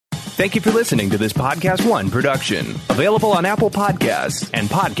Thank you for listening to this Podcast One production. Available on Apple Podcasts and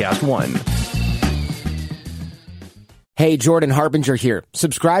Podcast One. Hey, Jordan Harbinger here.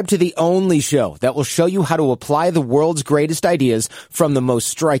 Subscribe to the only show that will show you how to apply the world's greatest ideas from the most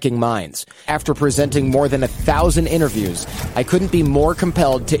striking minds. After presenting more than 1,000 interviews, I couldn't be more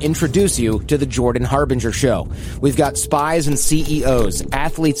compelled to introduce you to the Jordan Harbinger Show. We've got spies and CEOs,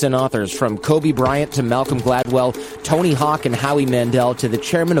 athletes and authors, from Kobe Bryant to Malcolm Gladwell, Tony Hawk and Howie Mandel, to the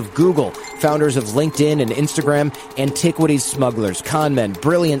chairman of Google, founders of LinkedIn and Instagram, antiquities smugglers, con men,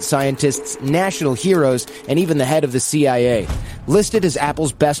 brilliant scientists, national heroes, and even the head of the CIA. Listed as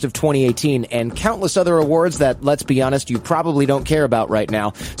Apple's best of 2018 and countless other awards that, let's be honest, you probably don't care about right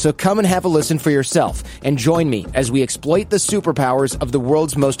now. So come and have a listen for yourself and join me as we exploit the superpowers of the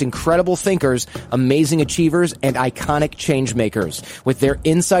world's most incredible thinkers, amazing achievers, and iconic change makers with their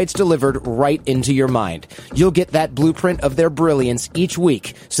insights delivered right into your mind. You'll get that blueprint of their brilliance each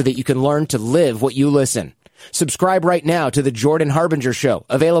week so that you can learn to live what you listen. Subscribe right now to The Jordan Harbinger Show,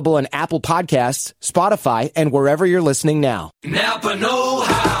 available on Apple Podcasts, Spotify, and wherever you're listening now. Napa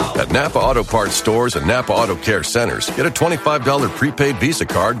know-how. At Napa Auto Parts stores and Napa Auto Care centers, get a $25 prepaid Visa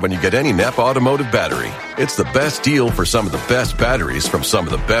card when you get any Napa Automotive battery. It's the best deal for some of the best batteries from some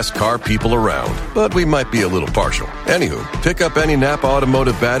of the best car people around. But we might be a little partial. Anywho, pick up any Napa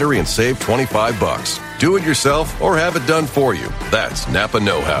Automotive battery and save $25. Do it yourself or have it done for you. That's Napa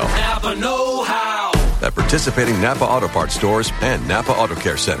know-how. Napa know-how. At participating Napa Auto Parts stores and Napa Auto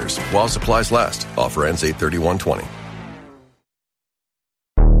Care centers while supplies last. Offer ends 8/31/20.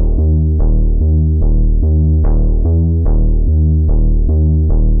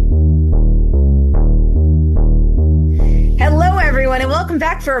 Hello, everyone, and welcome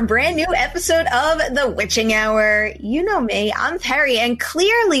back for a brand new episode of The Witching Hour. You know me, I'm Perry, and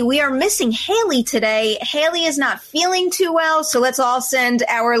clearly we are missing Haley today. Haley is not feeling too well, so let's all send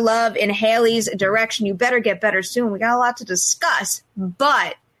our love in Haley's direction. You better get better soon. We got a lot to discuss,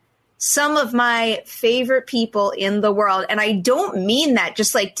 but some of my favorite people in the world, and I don't mean that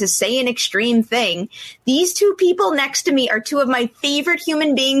just like to say an extreme thing. These two people next to me are two of my favorite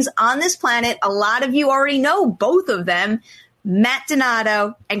human beings on this planet. A lot of you already know both of them, Matt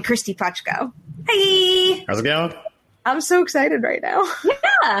Donato and Christy Puchko. Hey! How's it going? I'm so excited right now.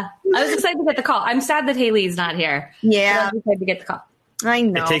 Yeah, I was excited to get the call. I'm sad that Haley's not here. Yeah. I was excited to get the call. I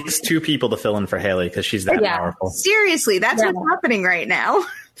know. It takes two people to fill in for Haley because she's that powerful. Seriously, that's what's happening right now.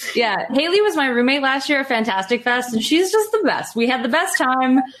 Yeah, Haley was my roommate last year at Fantastic Fest, and she's just the best. We had the best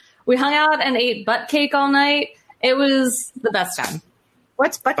time. We hung out and ate butt cake all night. It was the best time.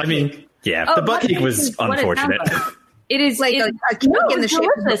 What's butt cake? I mean, yeah, the butt cake was unfortunate. It is like a cake in the shape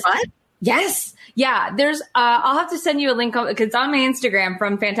of a butt? Yes. Yeah, there's I'll have to send you a link because it's on my Instagram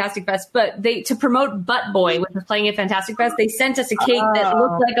from Fantastic Fest, but to promote Butt Boy, which was playing at Fantastic Fest, they sent us a cake that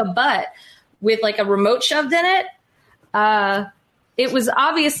looked like a butt with like a remote shoved in it. It was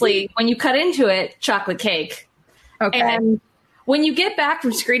obviously, when you cut into it, chocolate cake. Okay. And when you get back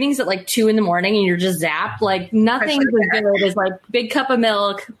from screenings at like 2 a.m. and you're just zapped, like nothing as good as like big cup of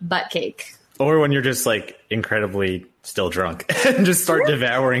milk, butt cake. Or when you're just like incredibly still drunk and just start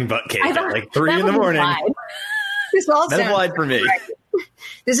devouring butt cake at like 3 a.m. This all That's sounds applied for me. Right.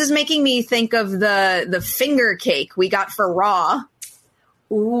 This is making me think of the finger cake we got for Raw,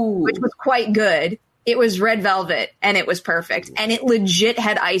 which was quite good. It was red velvet, and it was perfect. And it legit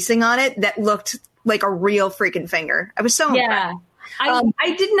had icing on it that looked like a real freaking finger. I was so impressed.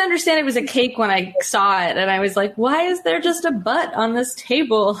 I didn't understand it was a cake when I saw it, and I was like, why is there just a butt on this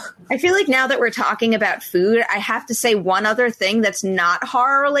table? I feel like now that we're talking about food, I have to say one other thing that's not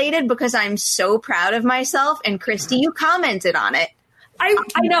horror-related because I'm so proud of myself. And Christy, you commented on it. I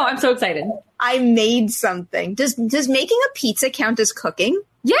know. I'm so excited. I made something. Does making a pizza count as cooking?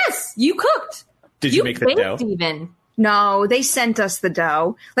 Yes, you cooked. Did you make the dough? Even. No, they sent us the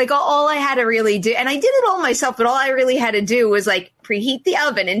dough. Like all I had to really do, and I did it all myself, but all I really had to do was like preheat the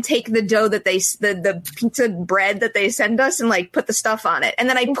oven and take the dough that the pizza bread that they send us and like put the stuff on it. And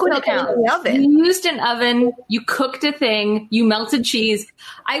then I put it in the oven. You used an oven. You cooked a thing. You melted cheese.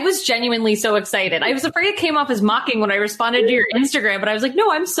 I was genuinely so excited. I was afraid it came off as mocking when I responded to your Instagram, but I was like,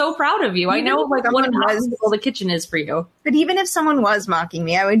 no, I'm so proud of you. I know like what a hospital the kitchen is for you. But even if someone was mocking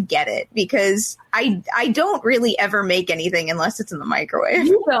me, I would get it because I don't really ever make anything unless it's in the microwave.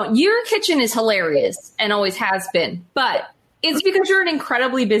 You don't. Your kitchen is hilarious and always has been, but it's because you're an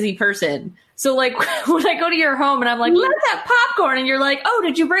incredibly busy person. So like when I go to your home and I'm like, let's have popcorn, and you're like, oh,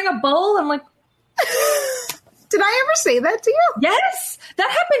 did you bring a bowl? I'm like, did I ever say that to you? Yes,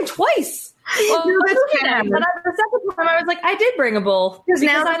 that happened twice. Well, No, the second time I was like, I did bring a bowl because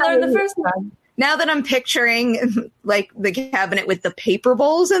now I learned the first time. Now that I'm picturing like the cabinet with the paper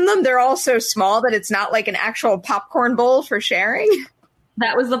bowls in them, they're all so small that it's not like an actual popcorn bowl for sharing.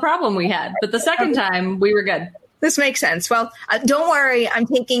 That was the problem we had. But the second time, we were good. This makes sense. Well, don't worry. I'm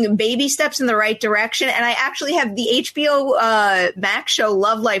taking baby steps in the right direction. And I actually have the HBO Max show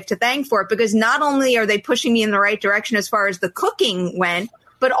Love Life to thank for it, because not only are they pushing me in the right direction as far as the cooking went,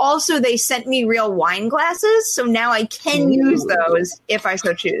 but also they sent me real wine glasses. So now I can use those if I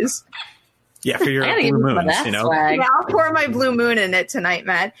so choose. Yeah, for your blue moons, you know? Yeah, I'll pour my blue moon in it tonight,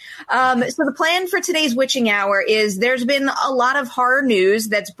 Matt. So the plan for today's Witching Hour is there's been a lot of horror news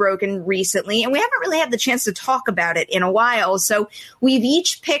that's broken recently, and we haven't really had the chance to talk about it in a while. So we've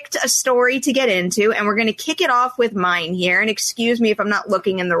each picked a story to get into, and we're going to kick it off with mine here. And excuse me if I'm not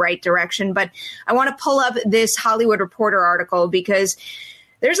looking in the right direction, but I want to pull up this Hollywood Reporter article because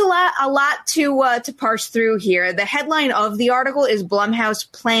there's a lot to parse through here. The headline of the article is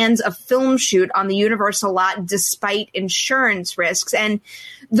Blumhouse plans a film shoot on the Universal lot despite insurance risks. And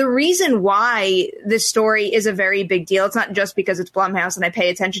the reason why this story is a very big deal, it's not just because it's Blumhouse and I pay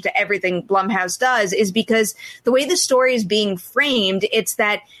attention to everything Blumhouse does, is because the way the story is being framed, it's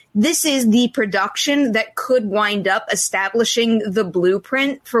that this is the production that could wind up establishing the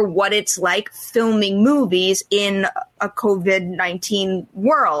blueprint for what it's like filming movies in a COVID-19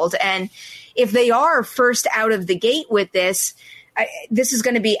 world. And if they are first out of the gate with this, this is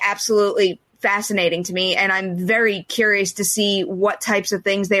going to be absolutely fascinating to me. And I'm very curious to see what types of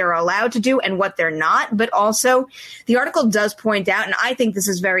things they are allowed to do and what they're not. But also, the article does point out, and I think this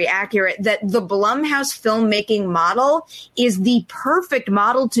is very accurate, that the Blumhouse filmmaking model is the perfect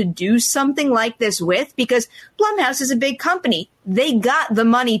model to do something like this with, because Blumhouse is a big company. They got the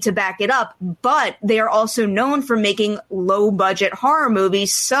money to back it up, but they are also known for making low-budget horror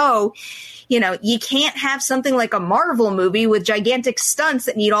movies. So, you know, you can't have something like a Marvel movie with gigantic stunts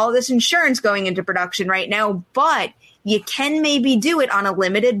that need all this insurance going into production right now, but you can maybe do it on a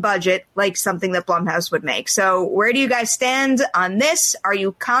limited budget, like something that Blumhouse would make. So where do you guys stand on this? Are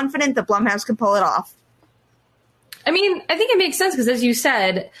you confident that Blumhouse can pull it off? I mean, I think it makes sense because, as you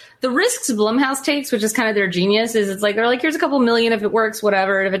said, the risks Blumhouse takes, which is kind of their genius, is it's like they're like, here's a couple million if it works,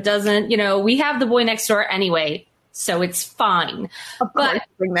 whatever. If it doesn't, you know, we have The Boy Next Door anyway, so it's fine. But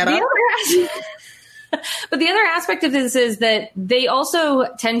bring that up. But the other aspect of this is that they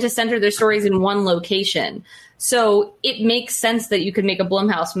also tend to center their stories in one location. So it makes sense that you could make a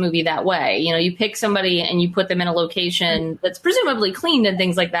Blumhouse movie that way. You know, you pick somebody and you put them in a location that's presumably cleaned and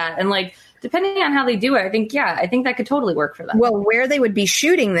things like that. And like, depending on how they do it, I think that could totally work for them. Well, where they would be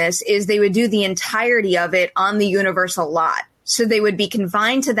shooting this is they would do the entirety of it on the Universal lot. So they would be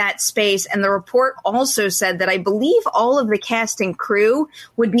confined to that space. And the report also said that I believe all of the cast and crew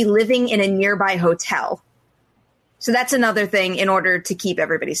would be living in a nearby hotel. So that's another thing in order to keep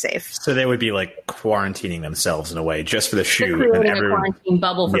everybody safe. So they would be like quarantining themselves in a way just for the shoot. Creating a quarantine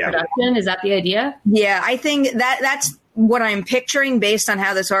bubble for production. Is that the idea? Yeah, I think that's what I'm picturing based on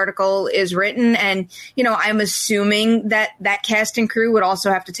how this article is written. And, you know, I'm assuming that cast and crew would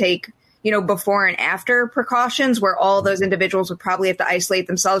also have to take, you know, before and after precautions, where all those individuals would probably have to isolate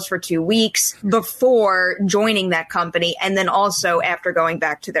themselves for 2 weeks before joining that company. And then also after going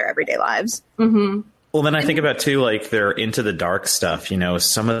back to their everyday lives. Mm-hmm. Well, then I think about, too, like their Into the Dark stuff. You know,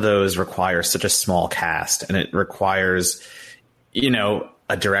 some of those require such a small cast, and it requires, you know,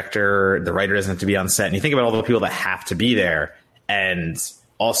 a director, the writer doesn't have to be on set. And you think about all the people that have to be there, and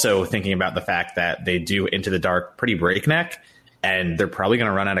also thinking about the fact that they do Into the Dark pretty breakneck, and they're probably going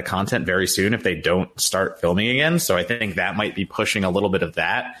to run out of content very soon if they don't start filming again. So I think that might be pushing a little bit of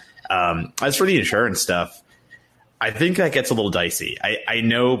that. As for the insurance stuff, I think that gets a little dicey. I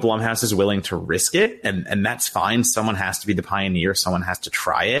know Blumhouse is willing to risk it, and that's fine. Someone has to be the pioneer. Someone has to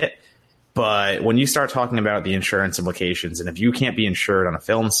try it. But when you start talking about the insurance implications, and if you can't be insured on a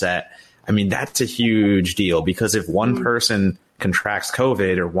film set, I mean, that's a huge deal, because if one person contracts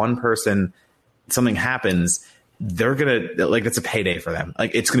COVID or one person, something happens, they're going to, like, it's a payday for them.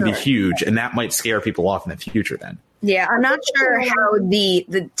 Like, it's going to be huge, and that might scare people off in the future then. Yeah, I'm not sure how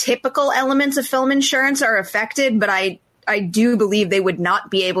the typical elements of film insurance are affected, but I do believe they would not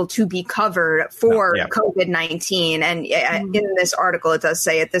be able to be covered for COVID-19. And in this article, it does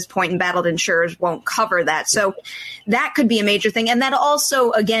say at this point, embattled insurers won't cover that. So that could be a major thing. And that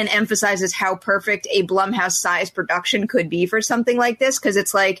also, again, emphasizes how perfect a Blumhouse-sized production could be for something like this. Because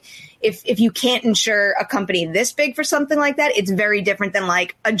it's like, if you can't insure a company this big for something like that, it's very different than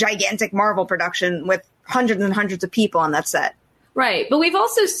like a gigantic Marvel production with hundreds and hundreds of people on that set. Right. But we've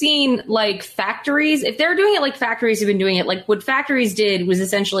also seen like factories, if they're doing it like factories have been doing it, like what factories did was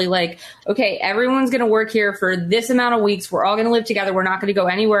essentially like, okay, everyone's going to work here for this amount of weeks. We're all going to live together. We're not going to go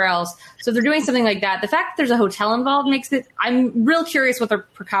anywhere else. So if they're doing something like that, the fact that there's a hotel involved makes it, I'm real curious what the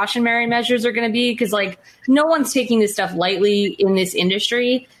precautionary measures are going to be. Cause like no one's taking this stuff lightly in this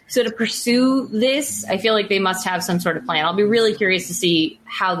industry. So to pursue this, I feel like they must have some sort of plan. I'll be really curious to see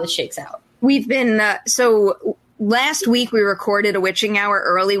how this shakes out. We've been, last week, we recorded a Witching Hour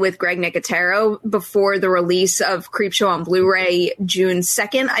early with Greg Nicotero before the release of Creepshow on Blu-ray June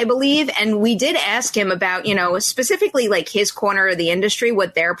 2nd, I believe. And we did ask him about, specifically like his corner of the industry,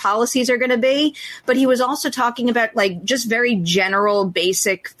 what their policies are going to be. But he was also talking about like just very general,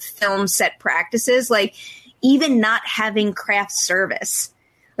 basic film set practices, like even not having craft service.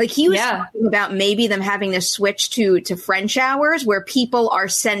 Like he was talking about maybe them having to switch to French hours where people are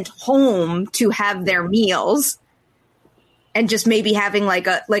sent home to have their meals. And just maybe having like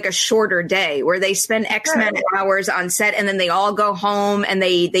a shorter day where they spend X amount of hours on set and then they all go home and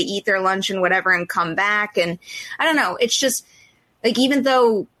they eat their lunch and whatever and come back. And I don't know. It's just like, even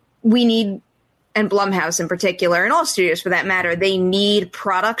though we need, and Blumhouse in particular, and all studios for that matter, they need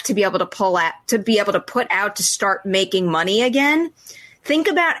product to be able to put out to start making money again. Think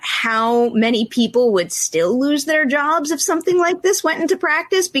about how many people would still lose their jobs if something like this went into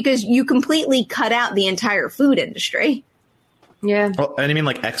practice, because you completely cut out the entire food industry. Yeah. Well, and I mean,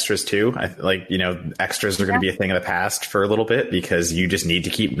 like extras too. Extras are going to be a thing of the past for a little bit because you just need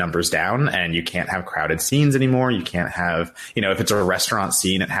to keep numbers down and you can't have crowded scenes anymore. You can't have, if it's a restaurant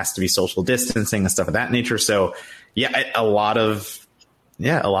scene, it has to be social distancing and stuff of that nature. So a lot of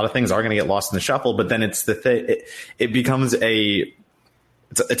things are going to get lost in the shuffle, but then it's it becomes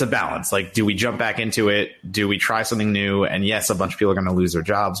it's a balance. Like, do we jump back into it? Do we try something new? And yes, a bunch of people are going to lose their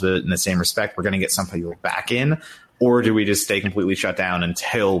jobs, but in the same respect, we're going to get some people back in. Or do we just stay completely shut down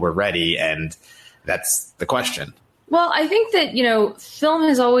until we're ready? And that's the question. Well, I think that, film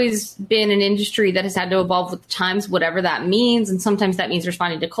has always been an industry that has had to evolve with the times, whatever that means. And sometimes that means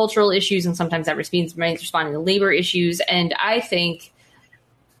responding to cultural issues. And sometimes that means responding to labor issues. And I think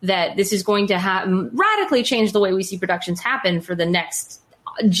that this is going to radically change the way we see productions happen for the next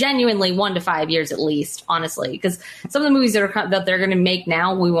genuinely 1 to 5 years, at least, honestly, because some of the movies that they're going to make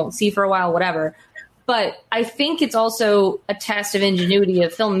now, we won't see for a while, whatever. But I think it's also a test of ingenuity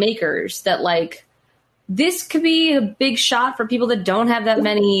of filmmakers that, like, this could be a big shot for people that don't have that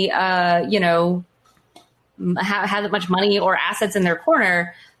many, have that much money or assets in their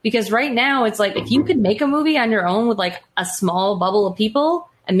corner. Because right now it's like, if you could make a movie on your own with like a small bubble of people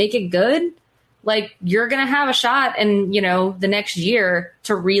and make it good, like you're going to have a shot in, the next year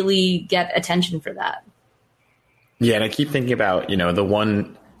to really get attention for that. Yeah. And I keep thinking about, the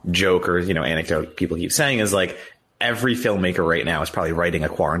one joke or, anecdote people keep saying is like, every filmmaker right now is probably writing a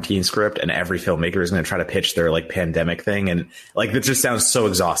quarantine script, and every filmmaker is going to try to pitch their like pandemic thing. And like, that just sounds so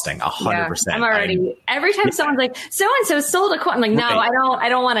exhausting. 100%. I'm already, every time someone's like, so-and-so sold a quote, I'm like, no, right. I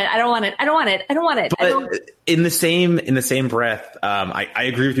don't want it. But in the same breath, I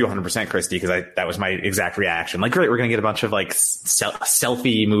agree with you 100%, Christy, because that was my exact reaction. Like, great, we're going to get a bunch of like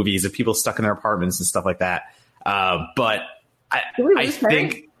selfie movies of people stuck in their apartments and stuff like that. But I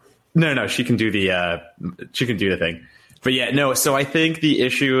think, no, she can do the thing. But yeah, no. So I think the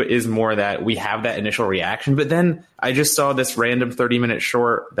issue is more that we have that initial reaction, but then I just saw this random 30-minute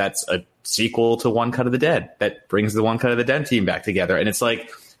short that's a sequel to One Cut of the Dead that brings the One Cut of the Dead team back together. And it's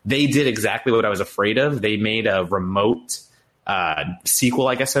like, they did exactly what I was afraid of. They made a remote sequel,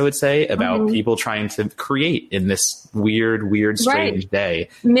 I guess I would say, about people trying to create in this weird, strange day.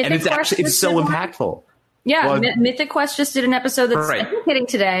 Mythic and it's so impactful. Yeah, well, Mythic Quest just did an episode that's I think hitting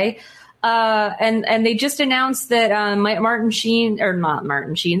today, and they just announced that Michael Sheen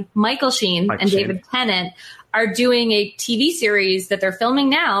and David Tennant are doing a TV series that they're filming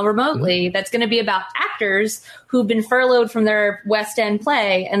now remotely. That's going to be about actors who've been furloughed from their West End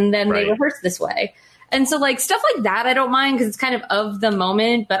play, and then they rehearse this way. And so, like, stuff like that, I don't mind because it's kind of the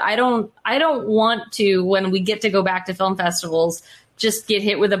moment. But I don't want to, when we get to go back to film festivals, just get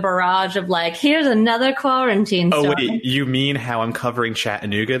hit with a barrage of like, here's another quarantine story. Wait, you mean how I'm covering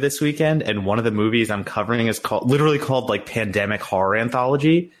Chattanooga this weekend, and one of the movies I'm covering is literally called like Pandemic Horror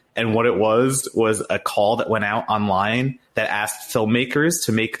Anthology, and what it was a call that went out online that asked filmmakers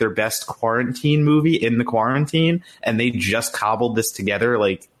to make their best quarantine movie in the quarantine, and they just cobbled this together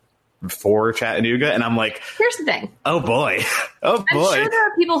like for Chattanooga, and I'm like, here's the thing. Oh boy. I'm sure there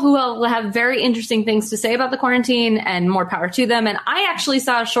are people who will have very interesting things to say about the quarantine, and more power to them. And I actually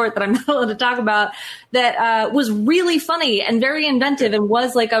saw a short that I'm not allowed to talk about that was really funny and very inventive and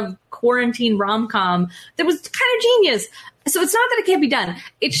was like a quarantine rom-com that was kind of genius. So it's not that it can't be done.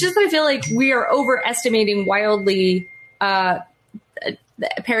 It's just that I feel like we are overestimating wildly.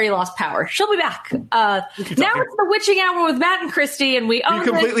 Perry lost power. She'll be back. Now it's the witching hour with Matt and Christy, and we own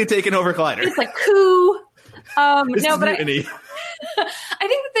completely taken over Collider. It's like coup. No, but I think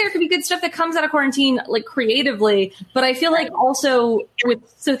that there could be good stuff that comes out of quarantine, like creatively. But I feel like also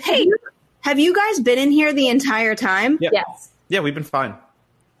have you guys been in here the entire time? Yep. Yes. Yeah, we've been fine.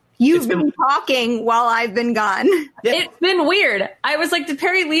 You've been talking while I've been gone. Yeah. It's been weird. I was like, did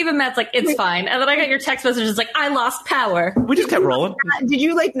Perry leave? And Matt's like, it's fine. And then I got your text message. It's like, I lost power. We just kept rolling. Did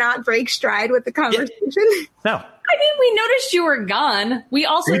you not break stride with the conversation? Yeah. No. I mean, we noticed you were gone. We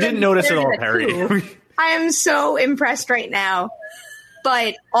didn't notice at all, Perry. I am so impressed right now.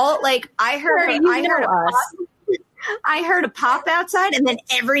 But I heard a pop outside and then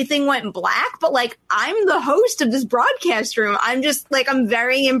everything went black, but I'm the host of this broadcast room. I'm just I'm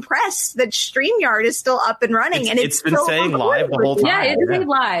very impressed that StreamYard is still up and running. It's been saying live the whole time. Yeah, it's saying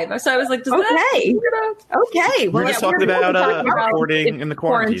live. So I was like, okay. We're just talking about recording in the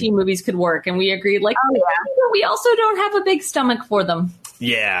quarantine movies could work. And we agreed we also don't have a big stomach for them.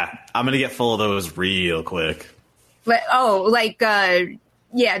 Yeah. I'm going to get full of those real quick. But,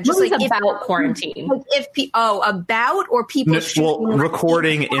 just about quarantine. About or people.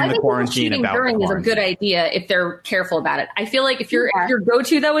 Recording in the quarantine about during the is a good idea if they're careful about it. I feel like if your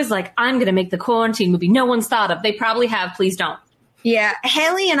go-to though is I'm going to make the quarantine movie no one's thought of. They probably have. Please don't. Yeah,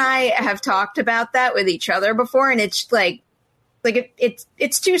 Haley and I have talked about that with each other before, and it's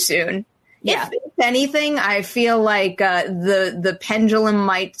it's too soon. Yeah. If anything, I feel like the pendulum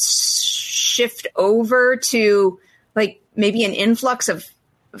might shift over to maybe an influx of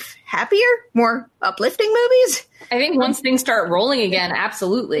happier, more uplifting movies. I think once things start rolling again,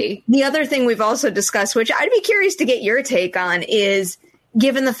 absolutely. The other thing we've also discussed, which I'd be curious to get your take on, is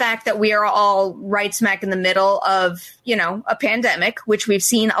given the fact that we are all right smack in the middle of, a pandemic, which we've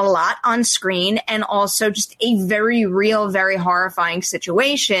seen a lot on screen, and also just a very real, very horrifying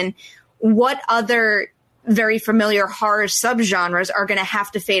situation, what other very familiar horror subgenres are going to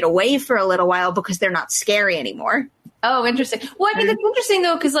have to fade away for a little while because they're not scary anymore? Oh, interesting. Well, I mean, it's interesting,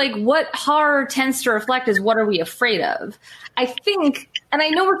 though, because, what horror tends to reflect is what are we afraid of? I think, and I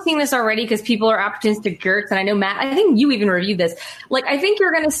know we're seeing this already because people are opportunistic jerks, and I know, Matt, I think you even reviewed this. I think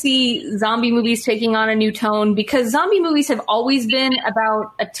you're going to see zombie movies taking on a new tone because zombie movies have always been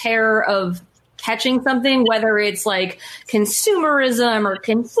about a terror of catching something, whether it's consumerism or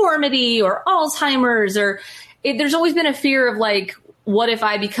conformity or Alzheimer's, or there's always been a fear of what if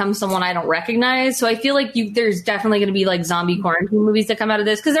I become someone I don't recognize? So I feel there's definitely going to be zombie quarantine movies that come out of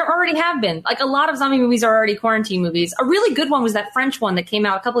this because there already have been. A lot of zombie movies are already quarantine movies. A really good one was that French one that came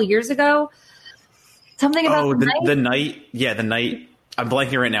out a couple of years ago. Something about the night. Yeah, The Night. I'm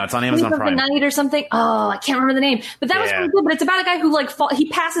blanking right now. It's on Amazon Prime. The Night or something. Oh, I can't remember the name. But that was really good. But it's about a guy who he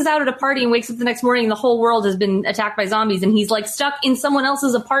passes out at a party and wakes up the next morning and the whole world has been attacked by zombies and he's stuck in someone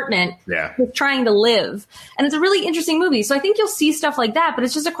else's apartment trying to live. And it's a really interesting movie. So I think you'll see stuff like that. But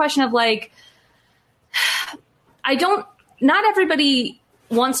it's just a question of not everybody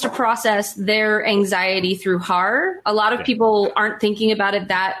wants to process their anxiety through horror. A lot of people aren't thinking about it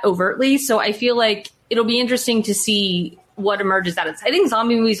that overtly. So I feel it'll be interesting to see what emerges out of this. I think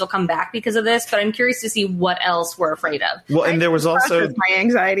zombie movies will come back because of this, but I'm curious to see what else we're afraid of. Well, and there was also my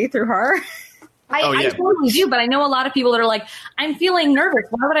anxiety through horror. I totally do, but I know a lot of people that are I'm feeling nervous.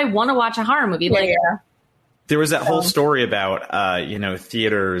 Why would I want to watch a horror movie? There was that whole story about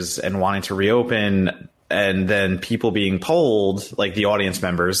theaters and wanting to reopen, and then people being polled, the audience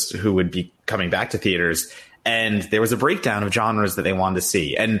members who would be coming back to theaters. And there was a breakdown of genres that they wanted to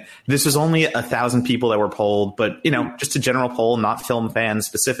see. And this was only 1,000 people that were polled, but, just a general poll, not film fans,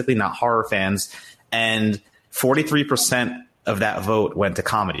 specifically not horror fans. And 43% of that vote went to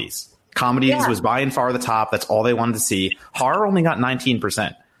comedies. Comedies was by and far the top. That's all they wanted to see. Horror only got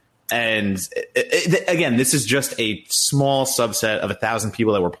 19%. And again, this is just a small subset of 1,000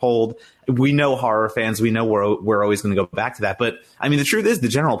 people that were polled. We know horror fans. We know we're always going to go back to that. But I mean, the truth is the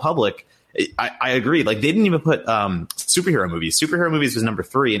general public, I agree. They didn't even put superhero movies. Superhero movies was number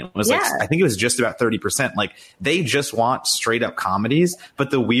 3, and it was I think it was just about 30%. They just want straight up comedies. But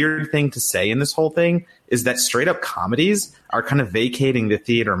the weird thing to say in this whole thing is that straight up comedies are kind of vacating the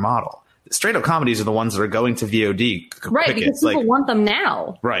theater model. Straight up comedies are the ones that are going to VOD, right? Because people want them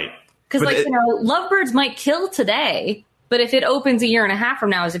now, right? Because Lovebirds might kill today. But if it opens a year and a half from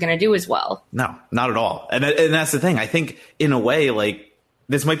now, is it going to do as well? No, not at all. And that's the thing. I think in a way,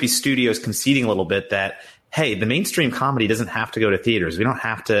 this might be studios conceding a little bit that, hey, the mainstream comedy doesn't have to go to theaters. We don't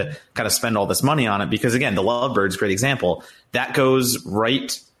have to kind of spend all this money on it because, again, The Lovebirds, great example, that goes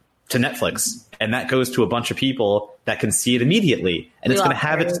right to Netflix, and that goes to a bunch of people that can see it immediately, and it's going to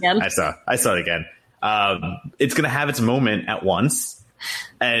have its. I saw it again. It's going to have its moment at once,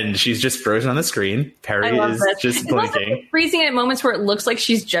 and she's just frozen on the screen. Perry is just blinking, freezing at moments where it looks like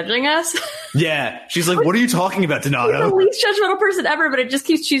she's judging us. Yeah, she's like, "What are you talking about, Donato?" She's the least judgmental person ever, but it just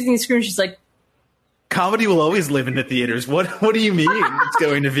keeps choosing the screen. She's like, "Comedy will always live in the theaters. What do you mean it's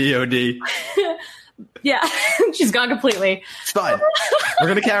going to VOD?" Yeah, she's gone completely. It's fine. We're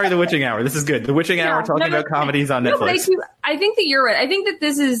going to carry The Witching Hour. This is good. The Witching Hour talking about comedies on Netflix. I think that you're right. I think that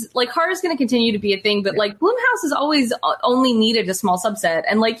this is, like, horror is going to continue to be a thing, but, like, Blumhouse has always only needed a small subset.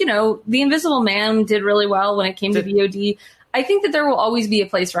 And, like, you know, The Invisible Man did really well when it came to VOD. I think that there will always be a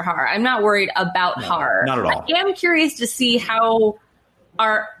place for horror. I'm not worried about horror. Not at all. I am curious to see how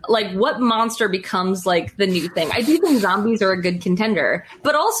what monster becomes like the new thing. I do think zombies are a good contender,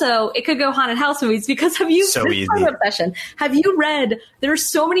 but also it could go haunted house movies because have you read, there are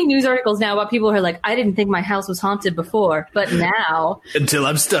so many news articles now about people who are like, I didn't think my house was haunted before, but now until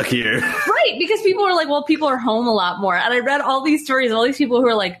I'm stuck here. Right. Because people are like, well, people are home a lot more. And I read all these stories of all these people who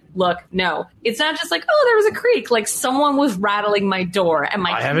are like, look, no, it's not just like, oh, there was a creak. Like someone was rattling my door and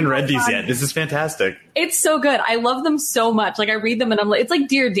I haven't read these yet. This is fantastic. It's so good. I love them so much. Like I read them and I'm like, it's like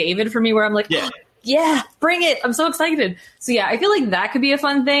Dear David for me where I'm like, yeah, bring it. I'm so excited. So yeah, I feel like that could be a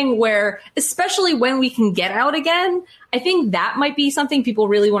fun thing where, especially when we can get out again, I think that might be something people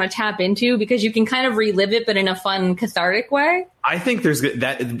really want to tap into because you can kind of relive it, but in a fun, cathartic way. I think there's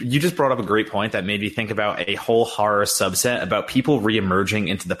that. You just brought up a great point that made me think about a whole horror subset about people reemerging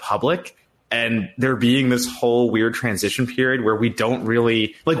into the public. And there being this whole weird transition period where we don't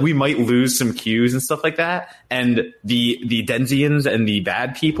really, like, we might lose some cues and stuff like that. And the Denzians and the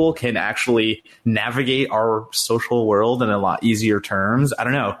bad people can actually navigate our social world in a lot easier terms. I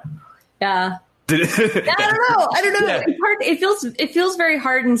don't know. Yeah. I don't know. Yeah. It's hard. It feels very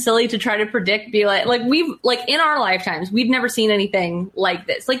hard and silly to try to predict. Be like we've like in our lifetimes, we've never seen anything like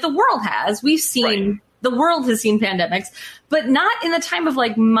this. Like the world has. We've seen. Right. The world has seen pandemics, but not in the time of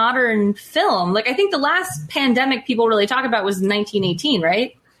like modern film. Like I think the last pandemic people really talk about was 1918,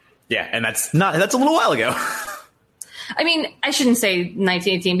 right? Yeah, and that's a little while ago. I mean, I shouldn't say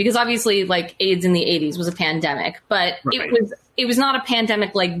 1918 because obviously like AIDS in the 80s was a pandemic, but right. it was not a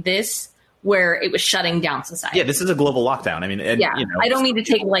pandemic like this where it was shutting down society. Yeah, this is a global lockdown. I mean, and, you know, I don't mean to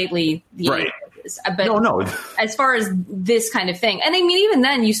take lightly the right. 80s, but no. As far as this kind of thing, and I mean, even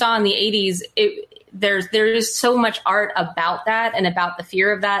then you saw in the 80s, there's so much art about that and about the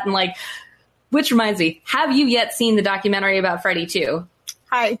fear of that. And like, which reminds me, have you yet seen the documentary about Freddy 2?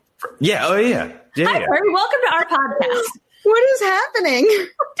 Hi. Yeah. Oh yeah. Hi, Freddy. Welcome to our podcast. What is happening?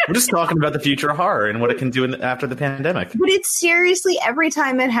 We're just talking about the future of horror and what it can do after the pandemic. But it's seriously, every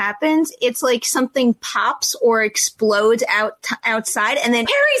time it happens, it's like something pops or explodes outside, and then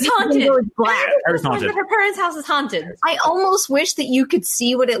Harry's haunted. Goes black. Harry's haunted. Her parents' house is haunted. I almost wish that you could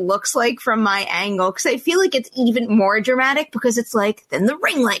see what it looks like from my angle, because I feel like it's even more dramatic because it's like, then the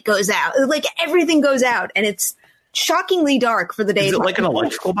ring light goes out. Like everything goes out, and it's shockingly dark for the day. Is it like an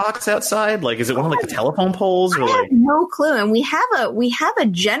electrical box outside? Like, is it one of like the telephone poles? Or I have no clue. And we have a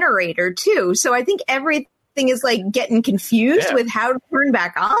generator too. So I think everything is like getting confused with how to turn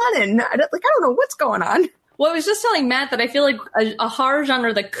back on. And I don't know what's going on. Well, I was just telling Matt that I feel like a horror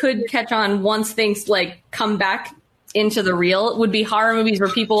genre that could catch on once things like come back into the real would be horror movies where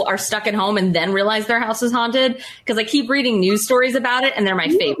people are stuck at home and then realize their house is haunted, because I keep reading news stories about it and they're my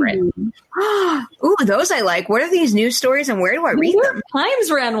favorite. Ooh, those I like. What are these news stories and where do I read them? The New York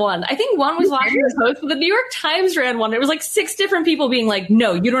Times ran one. I think one was Washington Post, but the New York Times ran one. It was like 6 different people being like,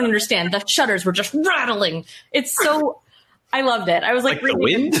 no, you don't understand. The shutters were just rattling. It's so, I loved it. I was like the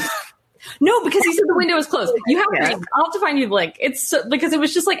wind? No, because he said the window was closed. You have to read. I'll have to find you the link. It's so, because it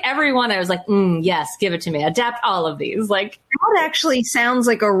was just like everyone. I was like, yes, give it to me. Adapt all of these. Like that actually sounds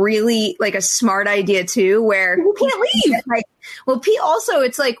like a really like a smart idea too. Where you can't leave. Like, well, also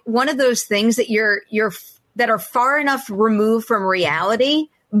it's like one of those things that you're that are far enough removed from reality,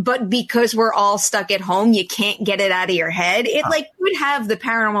 but because we're all stuck at home, you can't get it out of your head. It like would have the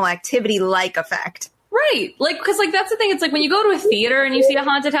Paranormal Activity like effect. Right. Like, because, like, that's the thing. It's like when you go to a theater and you see a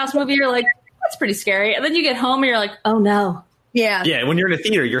haunted house movie, you're like, that's pretty scary. And then you get home and you're like, oh, no. Yeah. Yeah. When you're in a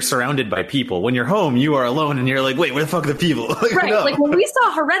theater, you're surrounded by people. When you're home, you are alone and you're like, wait, where the fuck are the people? Right. No. Like when we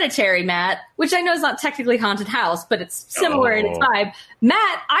saw Hereditary, Matt, which I know is not technically haunted house, but it's similar in its vibe.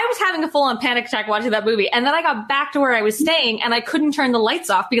 Matt, I was having a full-on panic attack watching that movie. And then I got back to where I was staying and I couldn't turn the lights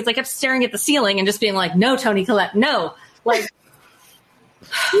off because I kept staring at the ceiling and just being like, no, Toni Collette, no. Like,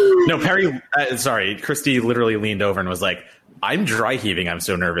 no, Perry, Christy literally leaned over and was like, I'm dry heaving. I'm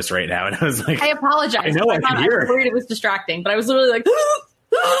so nervous right now. And I was like, I apologize. I know, I can hear it. I was worried it was distracting, but I was literally like,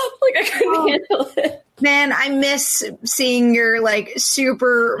 like I couldn't handle it. Man, I miss seeing your like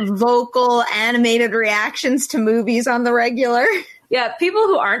super vocal animated reactions to movies on the regular. Yeah, people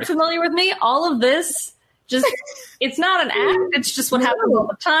who aren't familiar with me, all of this just, it's not an act. It's just what happens all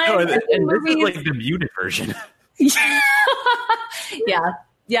the time. No, and this is like the muted version. Yeah.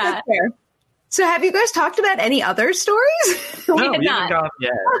 That's fair. So have you guys talked about any other stories? We No, did we not. haven't gone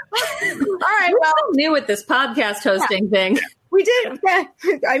yet. All right, well, I'm new with this podcast hosting thing. we did. Yeah,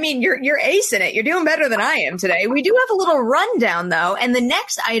 I mean, you're acing it. You're doing better than I am today. We do have a little rundown, though. And the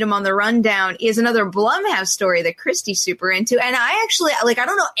next item on the rundown is another Blumhouse story that Christy's super into. And I actually, like, I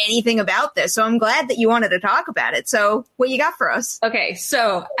don't know anything about this, so I'm glad that you wanted to talk about it. So what you got for us? Okay,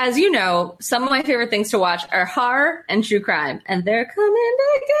 so as you know, some of my favorite things to watch are horror and true crime, and they're coming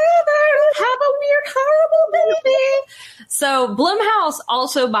together to have a weird, horrible baby. So Blumhouse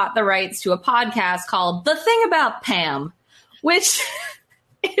also bought the rights to a podcast called The Thing About Pam, which,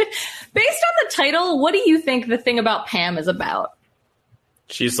 based on the title, what do you think The Thing About Pam is about?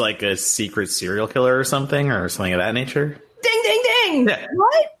 She's like a secret serial killer or something of that nature. Ding, ding, ding! Yeah.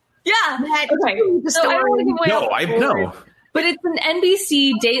 What? Yeah. Okay. So I don't want to give away No, all the I story. know. But it's an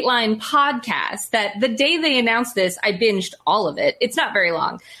NBC Dateline podcast that the day they announced this, I binged all of it. It's not very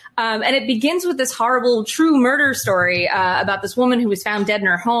long. And it begins with this horrible true murder story about this woman who was found dead in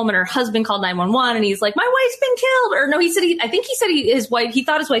her home, and her husband called 911, and he's like, my wife's been killed. Or no, he said he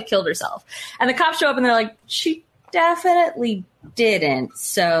thought his wife killed herself. And the cops show up and they're like, she definitely didn't.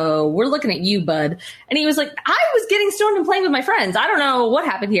 So we're looking at you, bud. And he was like, I was getting stoned and playing with my friends. I don't know what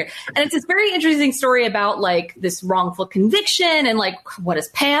happened here. And it's this very interesting story about like this wrongful conviction and like, what does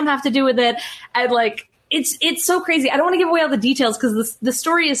Pam have to do with it? And like, it's so crazy. I don't want to give away all the details because the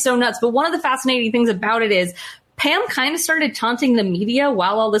story is so nuts. But one of the fascinating things about it is Pam kind of started taunting the media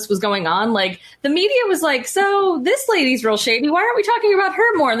while all this was going on. Like, the media was like, so this lady's real shady. Why aren't we talking about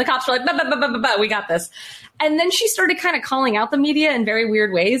her more? And the cops were like, bah, we got this. And then she started kind of calling out the media in very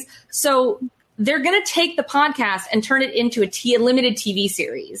weird ways. So they're going to take the podcast and turn it into a limited TV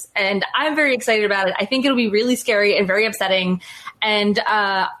series. And I'm very excited about it. I think it'll be really scary and very upsetting. And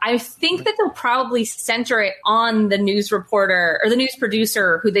I think that they'll probably center it on the news reporter or the news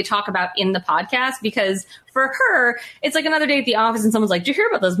producer who they talk about in the podcast, because for her, it's like another day at the office and someone's like, did you hear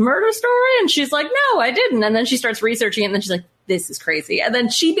about this murder story? And she's like, no, I didn't. And then she starts researching it and then she's like, this is crazy. And then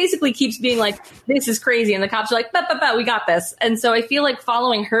she basically keeps being like, this is crazy. And the cops are like, we got this. And so I feel like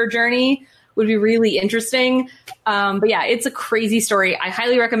following her journey would be really interesting. But yeah, it's a crazy story. I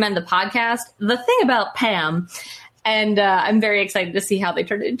highly recommend the podcast, The Thing About Pam. And I'm very excited to see how they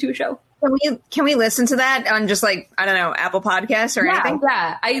turn it into a show. Can we listen to that on just like, I don't know, Apple Podcasts or anything?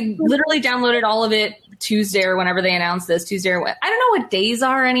 Yeah. I literally downloaded all of it Tuesday or whenever they announced this, Tuesday or what. I don't know what days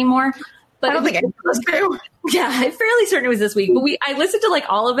are anymore. But I don't think any of us do. Yeah, I'm fairly certain it was this week. But I listened to like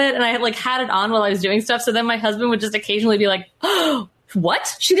all of it and I had like had it on while I was doing stuff. So then my husband would just occasionally be like, oh,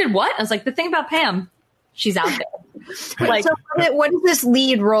 what? She did what? I was like, The Thing About Pam. She's out there. Like, so what is this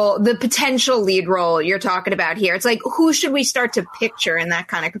lead role, the potential lead role you're talking about here? It's like, who should we start to picture in that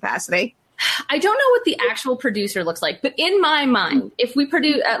kind of capacity? I don't know what the actual producer looks like, but in my mind, if we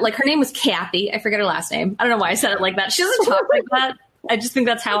produce, like her name was Kathy, I forget her last name. I don't know why I said it like that. She doesn't talk like that. I just think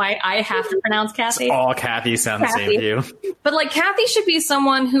that's how I have to pronounce Kathy. All Kathy sound the same to you. But like Kathy should be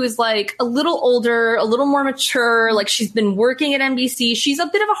someone who is like a little older, a little more mature. Like she's been working at NBC. She's a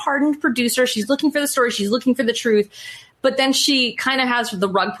bit of a hardened producer. She's looking for the story. She's looking for the truth. But then she kind of has the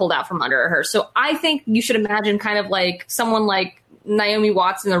rug pulled out from under her. So I think you should imagine kind of like someone like Naomi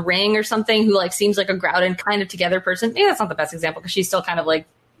Watts in The Ring or something, who like seems like a grouted kind of together person. Maybe that's not the best example because she's still kind of like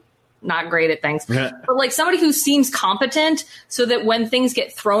not great at things, but like somebody who seems competent so that when things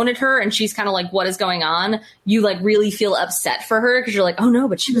get thrown at her and she's kind of like, what is going on? You like really feel upset for her because you're like, oh no,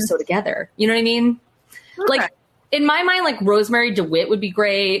 but she was so together. You know what I mean? Okay. Like in my mind, like Rosemary DeWitt would be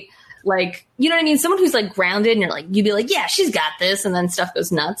great. Like, you know what I mean? Someone who's like grounded and you're like, you'd be like, yeah, she's got this. And then stuff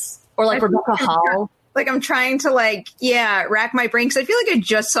goes nuts. Or like Rebecca Hall. Like I'm trying to rack my brain because I feel like I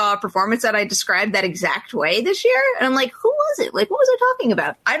just saw a performance that I described that exact way this year. And I'm like, who was it? Like, what was I talking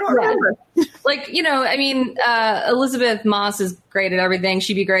about? I don't remember. Like, you know, I mean, Elizabeth Moss is great at everything.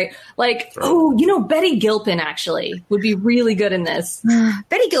 She'd be great. Like, oh, you know, Betty Gilpin actually would be really good in this.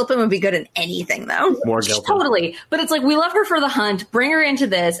 Betty Gilpin would be good in anything though. More Gilpin. Totally. But it's like, we love her for The Hunt. Bring her into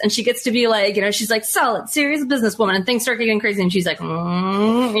this. And she gets to be like, you know, she's like solid, serious businesswoman and things start getting crazy. And she's like,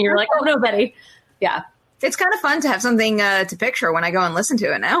 and you're like, oh no, Betty. Yeah. It's kind of fun to have something to picture when I go and listen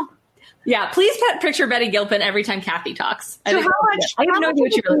to it now. Yeah, please picture Betty Gilpin every time Kathy talks. So how much do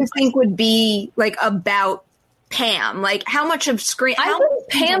you think would be like about Pam? Like, how much of screen? I think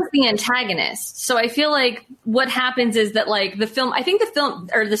Pam's the antagonist. So I feel like what happens is that, like, the film, I think the film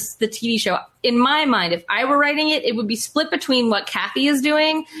or the TV show, in my mind, if I were writing it, it would be split between what Kathy is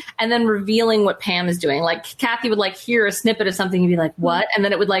doing and then revealing what Pam is doing. Like, Kathy would, like, hear a snippet of something and be like, what? And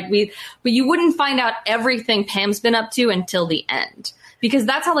then it would, like, but you wouldn't find out everything Pam's been up to until the end. Because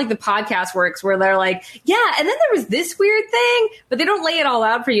that's how, like, the podcast works, where they're like, yeah, and then there was this weird thing, but they don't lay it all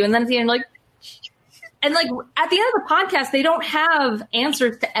out for you. And then at the end, like, and, like, at the end of the podcast, they don't have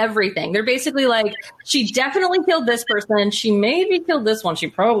answers to everything. They're basically like, she definitely killed this person. She maybe killed this one. She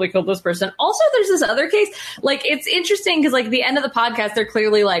probably killed this person. Also, there's this other case. Like, it's interesting because, like, the end of the podcast, they're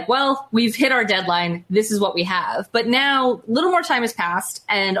clearly like, well, we've hit our deadline. This is what we have. But now a little more time has passed.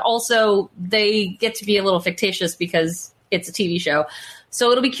 And also they get to be a little fictitious because it's a TV show. So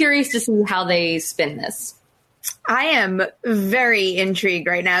it'll be curious to see how they spin this. I am very intrigued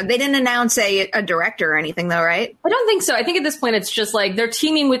right now. They didn't announce a director or anything, though, right? I don't think so. I think at this point it's just like they're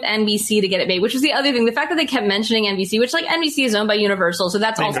teaming with NBC to get it made, which is the other thing. The fact that they kept mentioning NBC, which, like, NBC is owned by Universal, so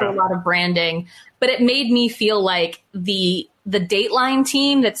that's also a lot of branding. But it made me feel like the Dateline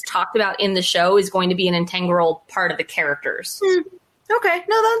team that's talked about in the show is going to be an integral part of the characters. Okay,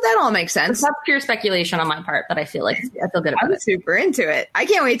 no, that all makes sense. That's pure speculation on my part, but I feel good about I'm it. super into it. I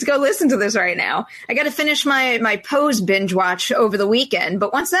can't wait to go listen to this right now. I got to finish my Pose binge watch over the weekend,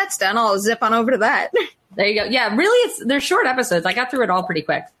 but once that's done, I'll zip on over to that. There you go. Yeah, really, they're short episodes. I got through it all pretty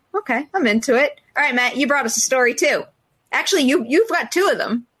quick. Okay, I'm into it. All right, Matt, you brought us a story too. Actually, you've got two of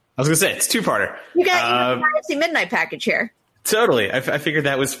them. I was gonna say it's two-parter. You got the IFC Midnight package here. Totally. I figured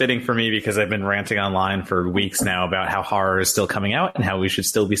that was fitting for me because I've been ranting online for weeks now about how horror is still coming out and how we should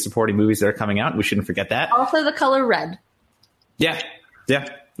still be supporting movies that are coming out. We shouldn't forget that. Also, the color red. Yeah.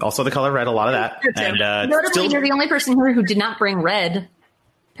 Also, the color red. A lot of that. And notably, you're the only person here who did not bring red.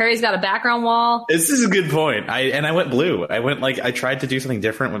 Perry's got a background wall. This is a good point. I went blue. I tried to do something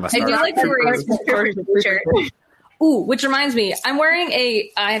different with my Star I do like the shirt. Ooh, which reminds me, I'm wearing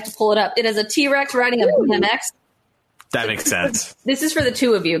I have to pull it up. It is a T-Rex riding a BMX. That makes sense. This is for the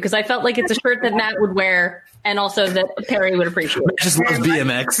two of you because I felt like it's a shirt that Matt would wear and also that Perry would appreciate. I just love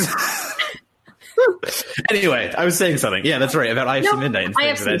BMX. Anyway, I was saying something. Yeah, that's right, about IFC Midnight and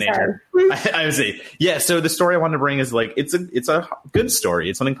things of that nature. IFC. Yeah, so the story I wanted to bring is, like, it's a good story.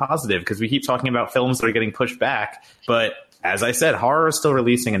 It's something positive because we keep talking about films that are getting pushed back. But as I said, horror is still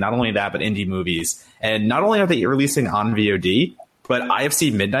releasing, and not only that, but indie movies. And not only are they releasing on VOD, but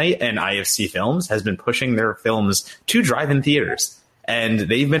IFC Midnight and IFC Films has been pushing their films to drive-in theaters. And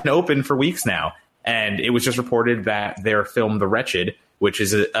they've been open for weeks now. And it was just reported that their film, The Wretched, which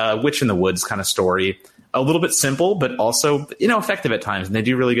is a witch in the woods kind of story, a little bit simple, but also, effective at times. And they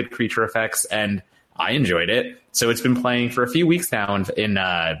do really good creature effects, and I enjoyed it. So it's been playing for a few weeks now in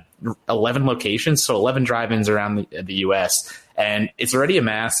 11 locations, so 11 drive-ins around the U.S. And it's already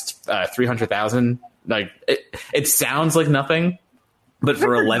amassed 300,000. Like, it sounds like nothing. But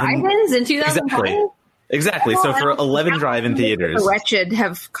for 11 drive-ins in 2005? Exactly. So for 11 drive-in theaters, The Wretched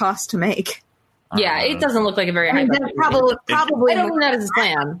have cost to make. Yeah, it doesn't look like a very high budget. Probably. I don't think that is his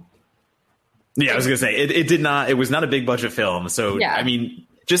plan. Yeah, I was gonna say it did not. It was not a big budget film. So yeah. I mean,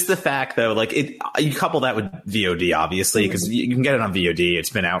 just the fact though, like you couple that with VOD, obviously, because you can get it on VOD.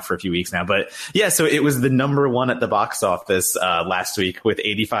 It's been out for a few weeks now, but yeah. So it was the number one at the box office last week with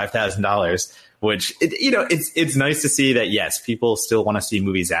 $85,000. Which, it's nice to see that, yes, people still want to see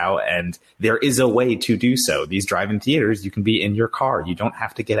movies out, and there is a way to do so. These drive-in theaters, you can be in your car. You don't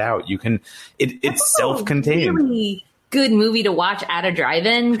have to get out. You can. It's self-contained. Really good movie to watch at a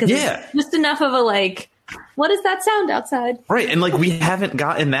drive-in because it's just enough of a what is that sound outside? Right, and we haven't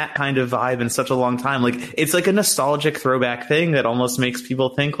gotten that kind of vibe in such a long time. It's like a nostalgic throwback thing that almost makes people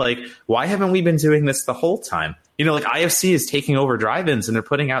think why haven't we been doing this the whole time? IFC is taking over drive-ins and they're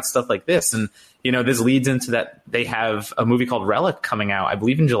putting out stuff like this, and this leads into that they have a movie called Relic coming out, I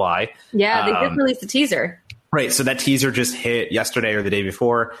believe, in July. Yeah, they just released a teaser. Right, so that teaser just hit yesterday or the day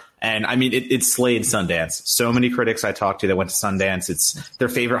before, and I mean, it slayed Sundance. So many critics I talked to that went to Sundance, it's their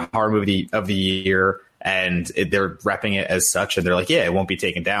favorite horror movie of the year, and they're repping it as such, and they're like, yeah, it won't be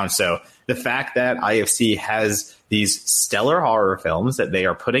taken down. So the fact that IFC has these stellar horror films that they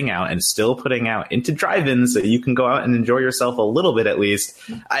are putting out and still putting out into drive-ins so you can go out and enjoy yourself a little bit at least,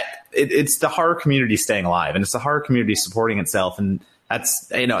 it's the horror community staying alive, and it's the horror community supporting itself. And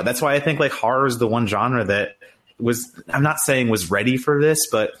that's why I think horror is the one genre that I'm not saying was ready for this,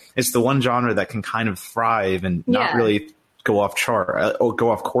 but it's the one genre that can kind of thrive and not really go off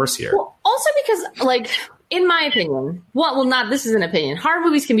course here. Well, also because in my opinion, this is an opinion. Horror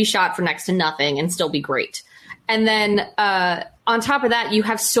movies can be shot for next to nothing and still be great. And then on top of that, you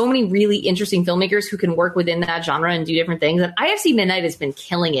have so many really interesting filmmakers who can work within that genre and do different things. And IFC Midnight has been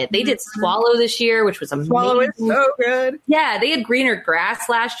killing it. They did Swallow this year, which was amazing. Swallow is so good. Yeah, they had Greener Grass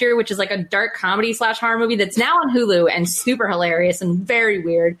last year, which is like a dark comedy / horror movie that's now on Hulu and super hilarious and very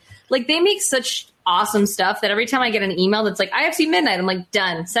weird. Like, they make such awesome stuff that every time I get an email that's like, IFC Midnight, I'm like,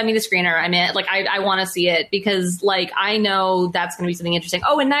 done. Send me the screener. I'm in. Like, I want to see it because, like, I know that's going to be something interesting.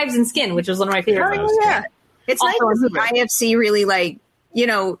 Oh, and Knives and Skin, which was one of my favorite films. Yeah. It's Also nice to see IFC really, like, you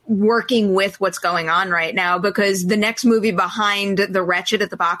know, working with what's going on right now, because the next movie behind The Wretched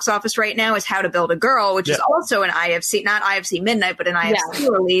at the box office right now is How to Build a Girl, which is also an IFC, not IFC Midnight, but an IFC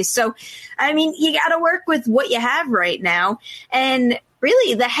release. So, I mean, you got to work with what you have right now. And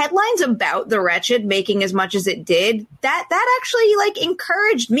really, the headlines about The Wretched making as much as it did, that actually, like,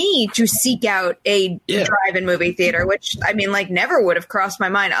 encouraged me to seek out a drive-in movie theater, which, I mean, like, never would have crossed my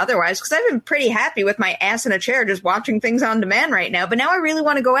mind otherwise, because I've been pretty happy with my ass in a chair just watching things on demand right now. But now I really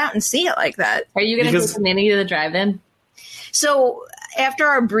want to go out and see it like that. Are you going to take the Mini to the drive-in? So after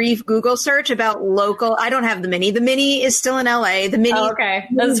our brief Google search about local, I don't have the Mini. The Mini is still in LA. The Mini, okay. I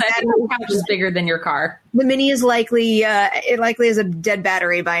think the couch is bigger than your car. The Mini is likely, it likely has a dead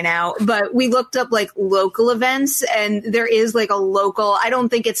battery by now. But we looked up like local events, and there is like a local. I don't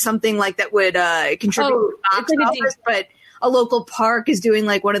think it's something like that would contribute to the box office, but a local park is doing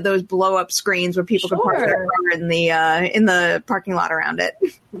like one of those blow up screens where people can park their car in the parking lot around it.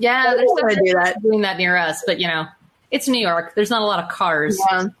 Yeah, there's someone doing that near us, but you know. It's New York. There's not a lot of cars.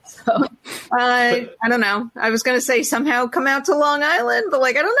 Yeah. So. I don't know. I was going to say somehow come out to Long Island, but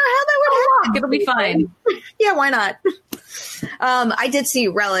like I don't know how that would happen. It'll be fine. Yeah, why not? I did see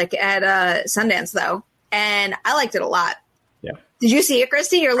Relic at Sundance though, and I liked it a lot. Yeah. Did you see it,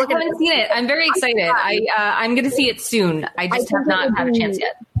 Christy? You're looking. I haven't seen it. I'm very excited. I'm going to see it soon. I just have not had a chance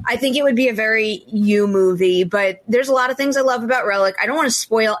yet. I think it would be a very you movie, but there's a lot of things I love about Relic. I don't want to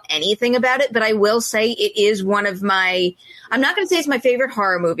spoil anything about it, but I will say it is one of my, I'm not going to say it's my favorite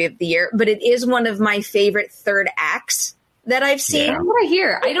horror movie of the year, but it is one of my favorite third acts that I've seen. That's what I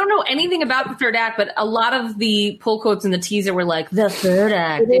hear. I don't know anything about the third act, but a lot of the pull quotes in the teaser were like, the third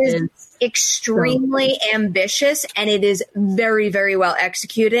act is extremely ambitious, and it is very, very well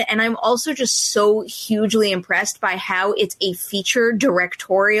executed. And I'm also just so hugely impressed by how it's a feature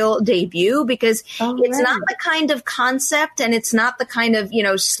directorial debut, because it's not the kind of concept and it's not the kind of, you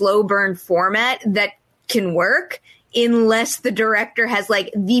know, slow burn format that can work unless the director has like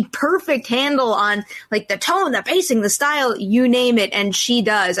the perfect handle on like the tone, the pacing, the style, you name it. And she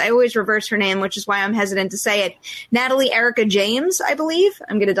does. I always reverse her name, which is why I'm hesitant to say it. Natalie Erica James, I believe.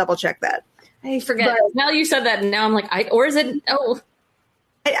 I'm going to double check that. I forget. But now you said that, and now I'm like, or is it? Oh,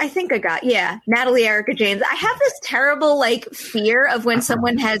 I think I got, Natalie Erica James. I have this terrible like fear of when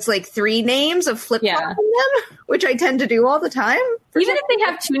someone has like three names of flip-flopping them, which I tend to do all the time. Even if they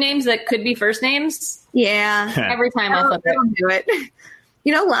have two names that could be first names. Yeah. Every time I'll flip it. Do it.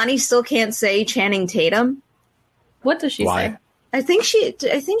 You know, Lonnie still can't say Channing Tatum. What does she say? I think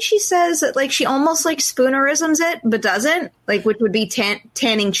she says that like she almost like Spoonerisms it, but doesn't, like, which would be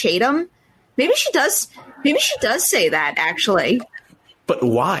Tanning Chatham. Maybe she does say that actually. But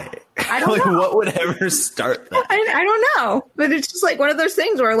why? I don't know. What would ever start that? I don't know. But it's just like one of those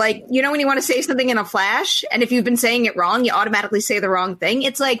things where, like, you know, when you want to say something in a flash, and if you've been saying it wrong, you automatically say the wrong thing.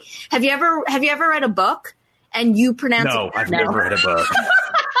 It's like, have you ever read a book and you pronounce it? No, I've never read a book.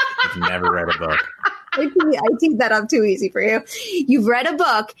 I've never read a book. I teed that up too easy for you. You've read a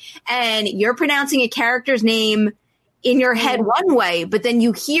book and you're pronouncing a character's name in your head one way, but then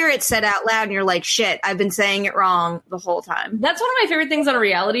you hear it said out loud and you're like, shit, I've been saying it wrong the whole time. That's one of my favorite things on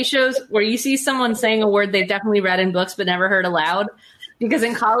reality shows, where you see someone saying a word they've definitely read in books but never heard aloud. Because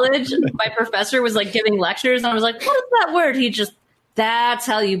in college, my professor was like giving lectures and I was like, what is that word? He just, that's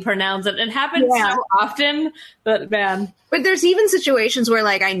how you pronounce it. It happens so often, but man. But there's even situations where,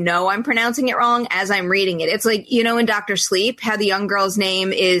 like, I know I'm pronouncing it wrong as I'm reading it. It's like, you know, in Dr. Sleep, how the young girl's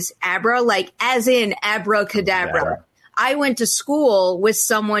name is Abra, like as in abracadabra. Yeah. I went to school with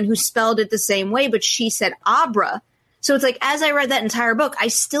someone who spelled it the same way, but she said Abra. So it's like, as I read that entire book, I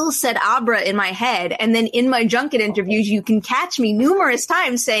still said Abra in my head. And then in my junket interviews, you can catch me numerous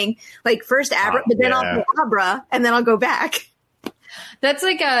times saying, like, first Abra, but then I'll say Abra, and then I'll go back. That's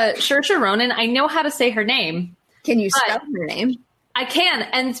like Saoirse Ronan. I know how to say her name. Can you spell her name? I can,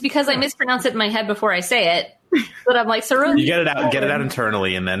 and it's because I mispronounce it in my head before I say it. But I'm like, Saoirse. You get it out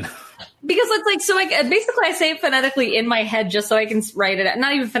internally, and then. Because it's like, so basically I say it phonetically in my head just so I can write it out.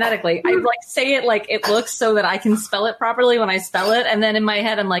 Not even phonetically. I like say it like it looks so that I can spell it properly when I spell it. And then in my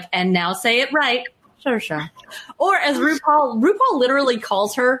head, I'm like, and now say it right. Sure. Or as RuPaul literally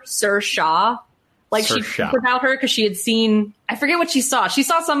calls her Sir Shaw. Like she talked about her because she had seen, I forget what she saw. She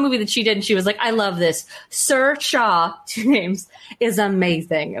saw some movie that she did and she was like, I love this. Sir Shaw, 2 names, is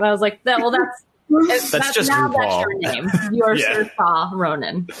amazing. And I was like, that's just now RuPaul. that's your name. You're Sir Shaw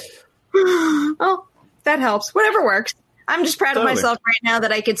Ronan. Oh, that helps. Whatever works. I'm just proud of myself right now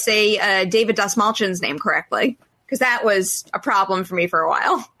that I could say David Dastmalchian's name correctly, because that was a problem for me for a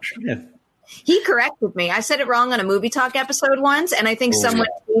while. Yeah. He corrected me. I said it wrong on a Movie Talk episode once, and I think someone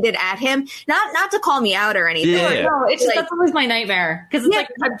tweeted at him, not to call me out or anything. Yeah. No, it's just, that's always my nightmare, because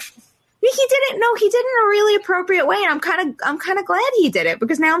it's he did it in a really appropriate way, and I'm kind of glad he did it,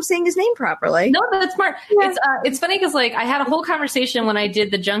 because now I'm saying his name properly. No, that's smart. Yeah. It's funny because like I had a whole conversation when I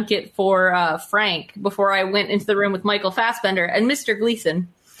did the junket for Frank before I went into the room with Michael Fassbender and Mr. Gleason,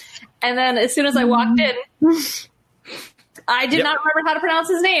 and then as soon as I walked in, I did not remember how to pronounce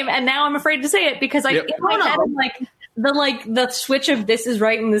his name, and now I'm afraid to say it because in my head I'm the switch of this is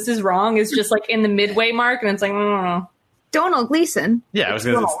right and this is wrong is just like in the midway mark, and it's like Donald Gleason. Yeah, I was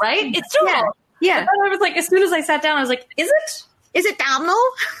going to say, right? It's Donald. Yeah. And then I was like, as soon as I sat down, I was like, is it Donald?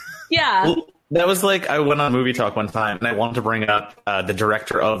 Yeah. Well, that was like I went on Movie Talk one time and I wanted to bring up the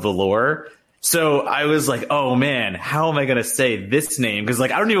director of The Lure. So I was like, oh man, how am I going to say this name? Because like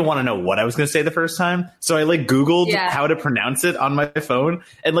I don't even want to know what I was going to say the first time. So I like Googled how to pronounce it on my phone.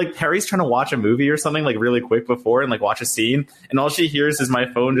 And like Perry's trying to watch a movie or something like really quick before and like watch a scene. And all she hears is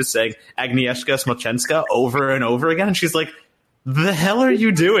my phone just saying Agnieszka Smolczenska over and over again. And she's like, the hell are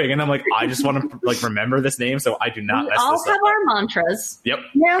you doing? And I'm like, I just want to like remember this name so I do not mess this up. We all have our mantras. Yep.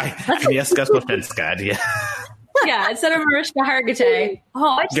 Yeah. Agnieszka Smolczenska. Yeah. Yeah, instead of Mariska Hargitay.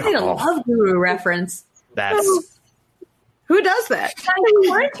 Oh, I just need a Love Guru reference. Who does that?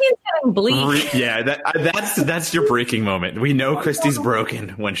 Quarantine's getting bleak. Yeah, that's your breaking moment. We know Christy's broken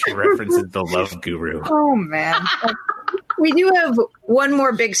when she references the Love Guru. Oh man. We do have one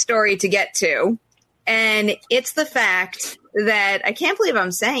more big story to get to, and it's the fact that I can't believe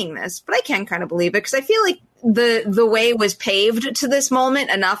I'm saying this, but I can kind of believe it because I feel like the way was paved to this moment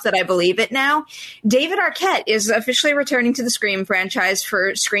enough that I believe it now. David Arquette is officially returning to the Scream franchise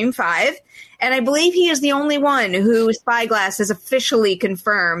for Scream 5, and I believe he is the only one who Spyglass has officially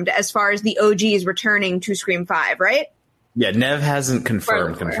confirmed as far as the OG is returning to Scream 5, right? Yeah, Nev hasn't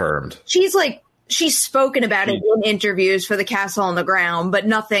confirmed. She's spoken about it in interviews for The Castle on the Ground, but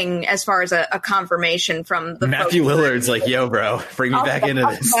nothing as far as a confirmation from the Matthew Lillard's like, yo, bro, bring me back into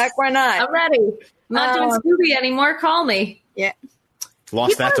this. Back, why not? I'm ready. I'm not doing Scooby anymore. Call me. Yeah.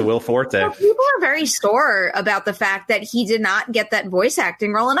 Lost that to Will Forte. People are very sore about the fact that he did not get that voice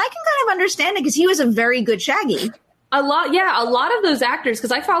acting role, and I can kind of understand it because he was a very good Shaggy. A lot of those actors,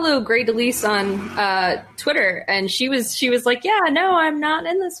 because I follow Grey DeLise on Twitter, and she was like, yeah, no, I'm not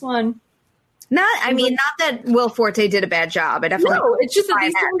in this one. Not that Will Forte did a bad job. No, it's just that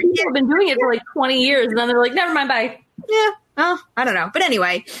these people have been doing it for like 20 years, and then they're like, never mind, bye. Yeah, I don't know. But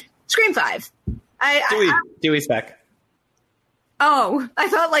anyway, Scream 5. Dewey's back. Oh, I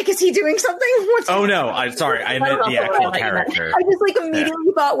thought, like, is he doing something? No, I'm sorry. I meant the actual character. I just, like,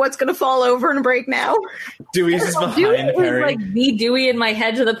 immediately thought, what's going to fall over and break now? Dewey's just behind Dewey Perry. was, like, the Dewey in my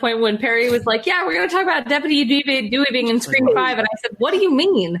head to the point when Perry was like, yeah, we're going to talk about Deputy Dewey being in Scream 5. And I said, what do you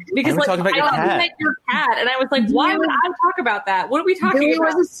mean? Because, like, talking about your cat. Met your cat. And I was like, why would I talk about that? What are we talking Dewey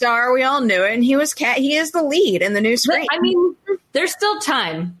about? Dewey was a star. We all knew it. And he was he is the lead in the new Scream. I mean, there's still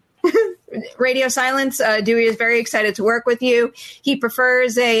time. Radio Silence, Dewey is very excited to work with you. He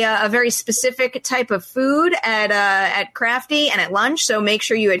prefers a very specific type of food at Crafty and at lunch, so make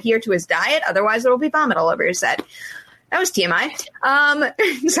sure you adhere to his diet. Otherwise, there will be vomit all over your set. That was TMI.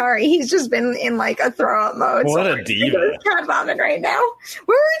 Sorry, he's just been in like a throw up mode. What a diva! Cat vomit right now. What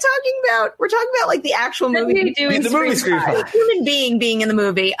were we talking about? We're talking about like the actual movie. The movie Scream 5. Human being in the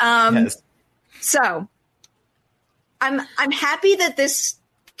movie. Yes. So I'm happy that this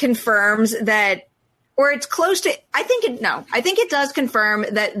confirms that, or it's close to, I think it does confirm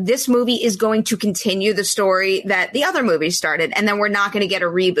that this movie is going to continue the story that the other movies started, and then we're not going to get a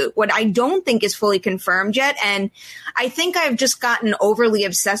reboot. What I don't think is fully confirmed yet, and I think I've just gotten overly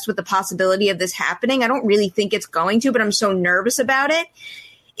obsessed with the possibility of this happening. I don't really think it's going to, but I'm so nervous about it,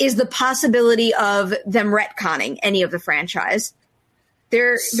 is the possibility of them retconning any of the franchise.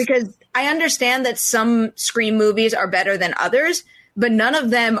 Because I understand that some Scream movies are better than others, but none of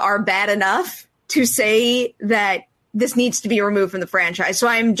them are bad enough to say that this needs to be removed from the franchise. So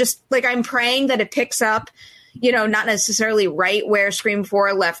I'm just like, I'm praying that it picks up, not necessarily right where Scream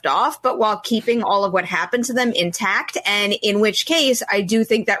 4 left off, but while keeping all of what happened to them intact. And in which case, I do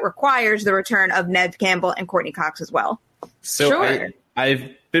think that requires the return of Neve Campbell and Courtney Cox as well. So Sure.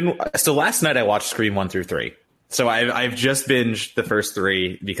 last night I watched Scream 1 through 3. So I've just binged the first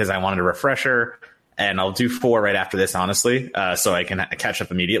 3 because I wanted a refresher. and I'll do 4 right after this, honestly, so I can catch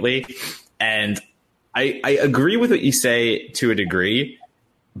up immediately. And I agree with what you say to a degree,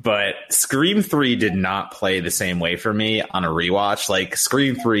 but Scream 3 did not play the same way for me on a rewatch. Like,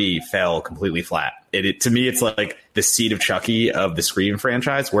 Scream 3 fell completely flat. To me, it's like the Seed of Chucky of the Scream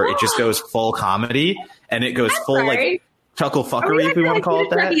franchise, where it just goes full comedy, and it goes full, like, chuckle fuckery, if we want to call it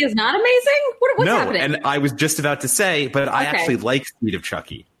that. Chucky is not amazing? What's happening? And I was just about to say, but I actually like Seed of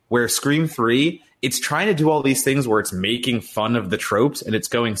Chucky, where Scream 3, it's trying to do all these things where it's making fun of the tropes, and it's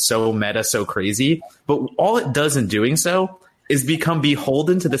going so meta, so crazy. But all it does in doing so is become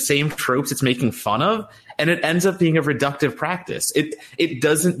beholden to the same tropes it's making fun of, and it ends up being a reductive practice.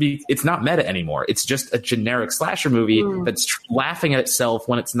 It's not meta anymore. It's just a generic slasher movie that's laughing at itself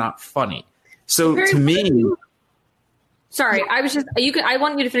when it's not funny. So to me, sorry, I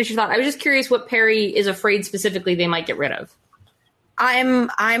want you to finish your thought. I was just curious what Perry is afraid specifically they might get rid of.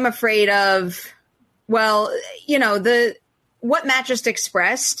 I'm afraid of, well, what Matt just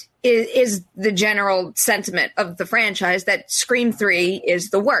expressed is the general sentiment of the franchise, that Scream 3 is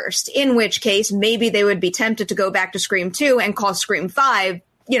the worst, in which case maybe they would be tempted to go back to Scream 2 and call Scream 5,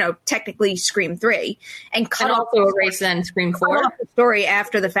 technically Scream 3, and also erase then Scream 4 the story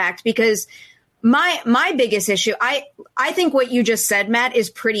after the fact. Because my biggest issue, I think what you just said, Matt,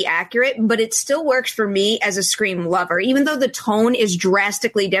 is pretty accurate, but it still works for me as a Scream lover. Even though the tone is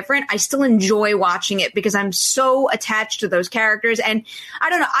drastically different, I still enjoy watching it because I'm so attached to those characters. And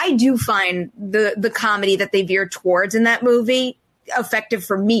I don't know, I do find the comedy that they veer towards in that movie effective,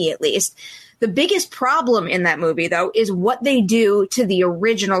 for me at least. The biggest problem in that movie, though, is what they do to the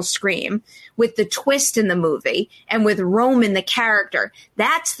original Scream with the twist in the movie and with Roman, the character.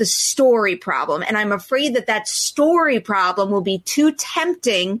 That's the story problem. And I'm afraid that story problem will be too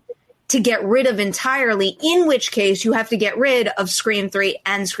tempting to get rid of entirely, in which case you have to get rid of Scream 3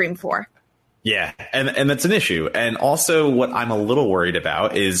 and Scream 4. Yeah, and that's an issue. And also what I'm a little worried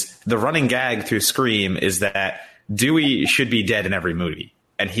about is the running gag through Scream is that Dewey should be dead in every movie,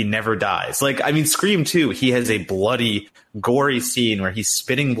 and he never dies. Like, I mean, Scream 2, he has a bloody, gory scene where he's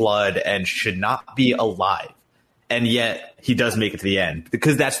spitting blood and should not be alive. And yet he does make it to the end,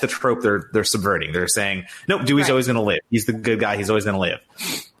 because that's the trope they're subverting. They're saying, nope, Dewey's always going to live. He's the good guy. He's always going to live.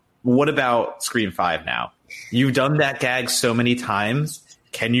 What about Scream 5 now? You've done that gag so many times.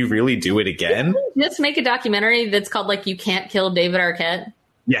 Can you really do it again? Just make a documentary that's called, like, You Can't Kill David Arquette.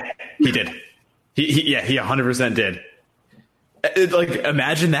 Yeah, he did. He 100% did. Like,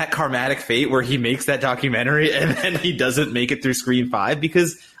 imagine that karmatic fate where he makes that documentary and then he doesn't make it through Scream 5,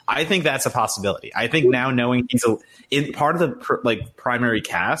 because I think that's a possibility. I think now, knowing he's in part of the primary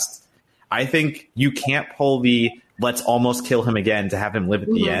cast, I think you can't pull the let's almost kill him again to have him live at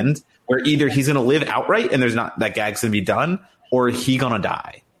the end, where either he's going to live outright and there's not that gag's going to be done, or he going to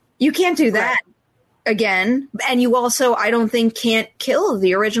die. You can't do that again. And you also, I don't think, can't kill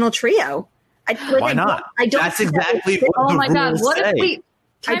the original trio. Why not? I don't. That's exactly what the rules What say. if we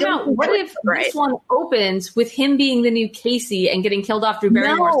time out? What if this one opens with him being the new Casey and getting killed off through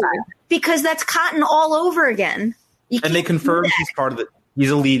Barrymore's side? Because that's Cotton all over again. And they confirmed he's part of the.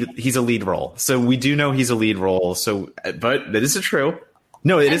 He's a lead role, so we do know he's a lead role. So, but this is true.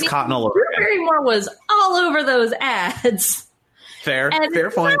 No, it is Cotton all over. Barrymore was all over those ads. Fair point.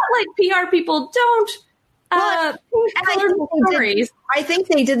 It's not like PR people don't. I think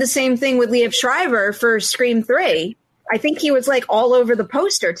they did the same thing with Liev Schreiber for Scream 3. I think he was like all over the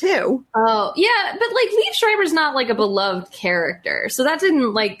poster too. Oh yeah, but like Liev Schreiber's not like a beloved character, so that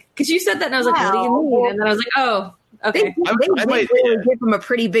didn't because you said that and I was like, what do you mean? And then I was like, oh, okay. They really give him a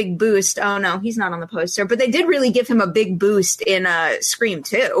pretty big boost. Oh no, he's not on the poster, but they did really give him a big boost in Scream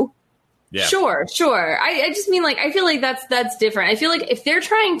 2. Yeah. Sure. I just mean, I feel like that's different. I feel like if they're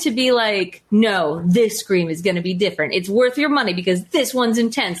trying to be like, no, this Scream is going to be different, it's worth your money because this one's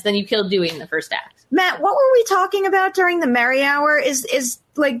intense, then you kill Dewey in the first act. Matt, what were we talking about during the Merry Hour? Is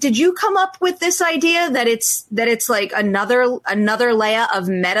did you come up with this idea that it's like another layer of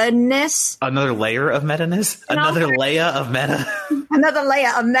meta-ness? Another layer of meta-ness? Another layer of meta? Another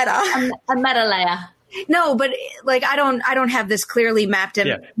layer of meta. A meta layer. No, but I don't have this clearly mapped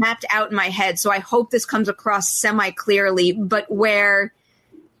out in my head. So I hope this comes across semi-clearly, but where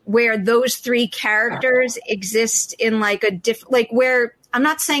those three characters exist in a different, where I'm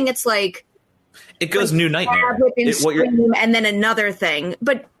not saying it's it goes New Nightmare. And then another thing,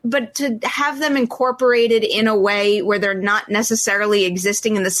 but to have them incorporated in a way where they're not necessarily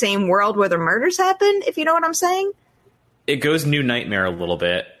existing in the same world where the murders happen, if you know what I'm saying. It goes New Nightmare a little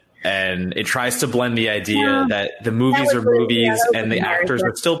bit. And it tries to blend the idea that the movies are movies and the actors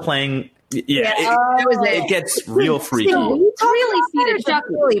are still playing. It gets real freaky.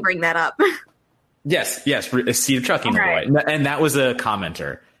 Really bring that up. Yes, Seed of Chucky, Right. and that was a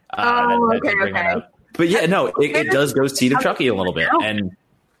commenter. Okay. That but yeah, no, it does go Seed of Chucky a little bit, and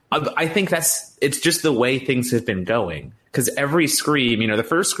I think it's just the way things have been going. Because every Scream, the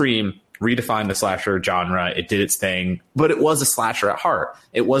first Scream redefined the slasher genre. It did its thing, but it was a slasher at heart.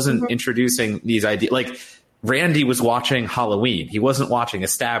 It wasn't introducing these ideas. Like, Randy was watching Halloween. He wasn't watching a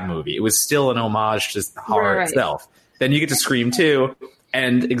stab movie. It was still an homage to horror itself. Then you get to Scream 2,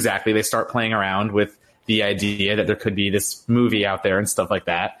 and exactly, they start playing around with the idea that there could be this movie out there and stuff like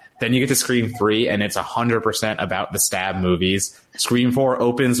that. Then you get to Scream 3, and it's 100% about the stab movies. Scream 4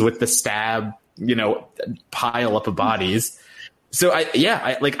 opens with the stab, pile up of bodies. So I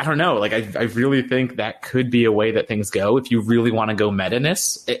don't know. Like, I really think that could be a way that things go if you really want to go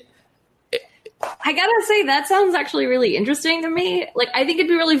meta-ness. I gotta say, that sounds actually really interesting to me. Like, I think it'd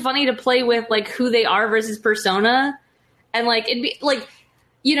be really funny to play with, like, who they are versus persona. And, like, it'd be, like,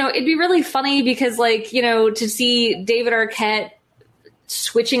 it'd be really funny because, like, to see David Arquette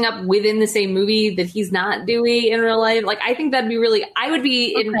switching up within the same movie that he's not Dewey in real life. Like, I think that'd be really, I would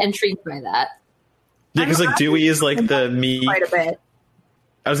be intrigued by that. Yeah, because, like, Dewey is, like, the meek. Quite a bit.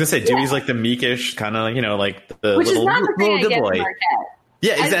 I was going to say, Dewey's, like, the meekish, kind of, like, the Which little, is not the thing little I get good boy. from Arquette.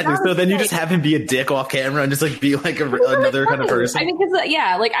 Yeah, exactly. So then you just have him be a dick off camera and just, like, be, like, another kind of person. I mean, because,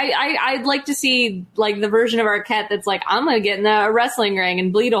 like, I'd like to see, like, the version of Arquette that's like, I'm going to get in a wrestling ring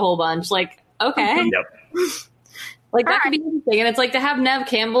and bleed a whole bunch. Like, okay. Yep. Like, that could be interesting. And it's like, to have Nev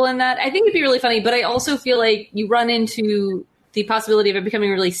Campbell in that, I think it'd be really funny. But I also feel like you run into the possibility of it becoming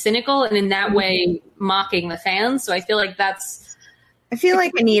really cynical and in that way mocking the fans. So I feel like I feel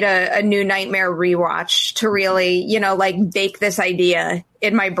like I need a New Nightmare rewatch to really, like, bake this idea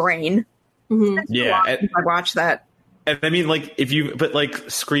in my brain. Mm-hmm. Yeah. I watch that. And I mean, like, but like,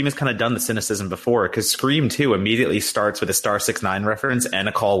 Scream has kind of done the cynicism before, because Scream 2 immediately starts with a Star 6ix9ine reference and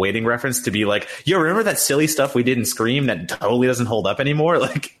a Call Waiting reference to be like, yo, remember that silly stuff we did in Scream that totally doesn't hold up anymore?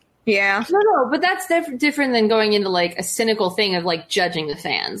 Like, yeah. No, but that's different than going into, like, a cynical thing of, like, judging the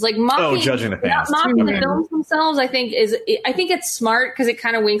fans. Like, judging the fans. Mocking the films themselves, I think it's smart because it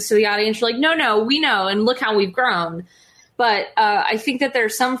kind of winks to the audience. You're like, no, we know, and look how we've grown. But I think that there are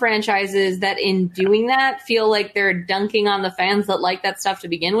some franchises that in doing that feel like they're dunking on the fans that like that stuff to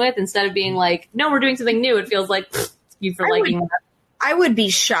begin with, instead of being like, no, we're doing something new. It feels like you for liking that. I would be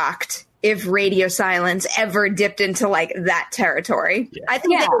shocked if Radio Silence ever dipped into, like, that territory. Yeah. I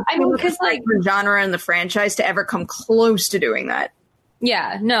think because, like, the genre and the franchise to ever come close to doing that.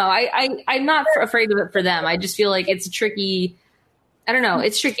 Yeah, no, I'm not afraid of it for them. I just feel like it's a tricky. I don't know.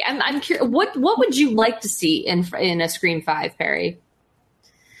 It's tricky. I'm curious. What would you like to see in a Scream 5, Perry?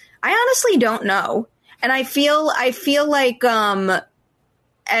 I honestly don't know, and I feel like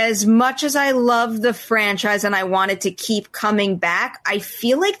as much as I love the franchise and I wanted to keep coming back, I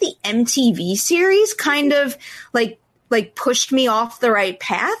feel like the MTV series kind of like pushed me off the right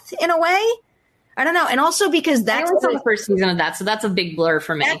path in a way. I don't know. And also because that's the first season of that, so that's a big blur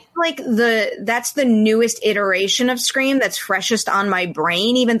for me. That's the newest iteration of Scream that's freshest on my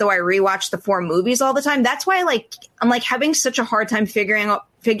brain, even though I rewatch the 4 movies all the time. That's why I'm having such a hard time figuring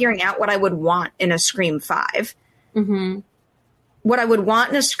out what I would want in a Scream 5. Mm-hmm. What I would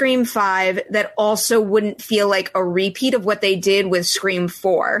want in a Scream 5 that also wouldn't feel like a repeat of what they did with Scream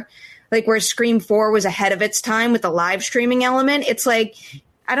 4. Like, where Scream 4 was ahead of its time with the live streaming element. It's like,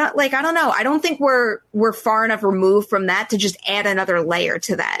 I don't know. I don't think we're far enough removed from that to just add another layer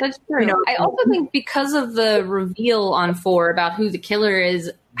to that. That's true. I also think because of the reveal on 4 about who the killer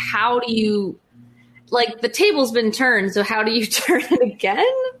is, how do you, like, the table's been turned, so how do you turn it again?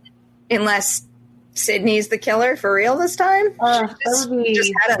 Unless Sydney's the killer for real this time. Just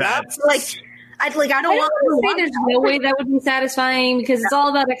had it up. I don't want to say there's no way that would be satisfying because it's all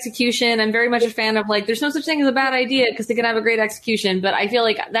about execution. I'm very much a fan of, like, there's no such thing as a bad idea because they can have a great execution. But I feel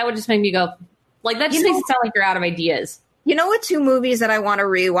like that would just make me go, like, that just makes it sound like you're out of ideas. You know what 2 movies that I want to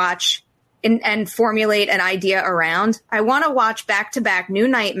rewatch and formulate an idea around? I want to watch back-to-back New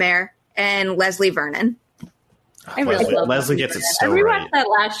Nightmare and Leslie Vernon. I really love Leslie gets it so I rewatched right. that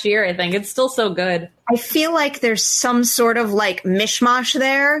last year, I think. It's still so good. I feel like there's some sort of, like, mishmash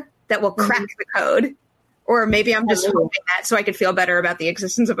there that will crack the code. Or maybe I'm just hoping that so I could feel better about the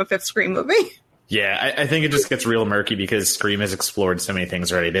existence of a 5th Scream movie. Yeah, I think it just gets real murky because Scream has explored so many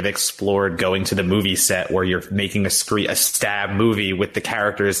things already. They've explored going to the movie set where you're making a stab movie with the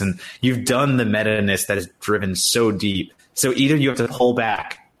characters, and you've done the meta-ness that is driven so deep. So either you have to pull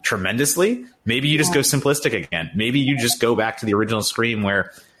back tremendously, maybe you just go simplistic again. Maybe you just go back to the original Scream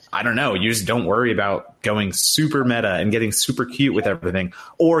where, I don't know, you just don't worry about going super meta and getting super cute with everything.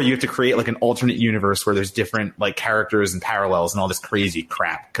 Or you have to create, like, an alternate universe where there's different, like, characters and parallels and all this crazy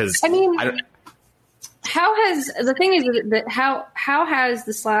crap. Because how has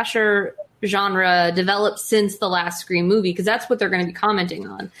the slasher genre developed since the last Scream movie? Because that's what they're going to be commenting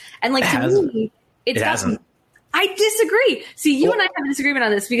on. And like, to me, it hasn't. I disagree. See, you and I have a disagreement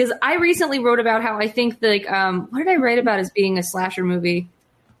on this because I recently wrote about how I think like, what did I write about as being a slasher movie?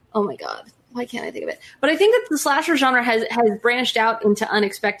 Oh my God. Why can't I think of it? But I think that the slasher genre has branched out into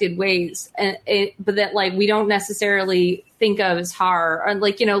unexpected ways, but that like we don't necessarily think of as horror. Or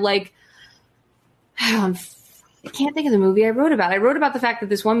like, like I can't think of the movie I wrote about. I wrote about the fact that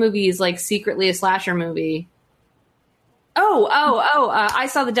this one movie is like secretly a slasher movie. I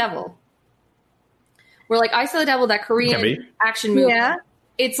Saw the Devil. We're like, I Saw the Devil, that Korean action movie. Yeah.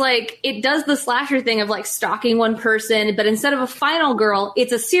 It's like, it does the slasher thing of like stalking one person, but instead of a final girl,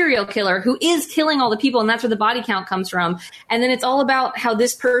 it's a serial killer who is killing all the people, and that's where the body count comes from. And then it's all about how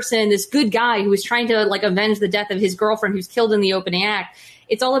this person, this good guy who is trying to like avenge the death of his girlfriend who's killed in the opening act,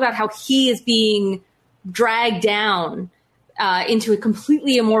 it's all about how he is being dragged down into a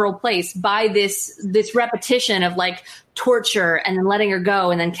completely immoral place by this repetition of like torture and then letting her go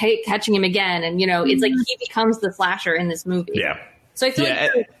and then catching him again. And, it's like he becomes the slasher in this movie. Yeah. So I feel like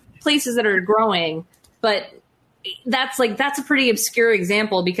there are places that are growing, but that's a pretty obscure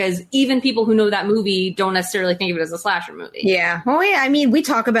example because even people who know that movie don't necessarily think of it as a slasher movie. Yeah. Well, yeah, I mean, we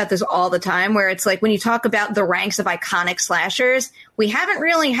talk about this all the time where it's like when you talk about the ranks of iconic slashers, we haven't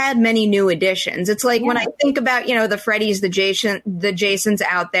really had many new additions. It's like when I think about, the Freddys, the Jasons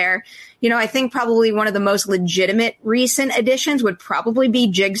out there, I think probably one of the most legitimate recent additions would probably be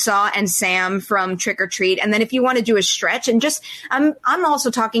Jigsaw and Sam from Trick or Treat. And then if you want to do a stretch and just, I'm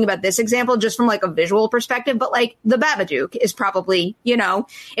also talking about this example just from like a visual perspective, but like the Babadook is probably,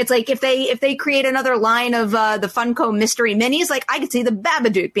 it's like if they create another line of the Funko Mystery Minis, like I could see the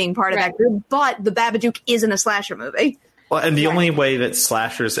Babadook being part of that group, but the Babadook isn't a slasher movie. Well, and the only way that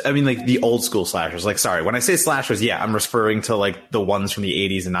slashers, I mean, like the old school slashers, like, sorry, when I say slashers, I'm referring to like the ones from the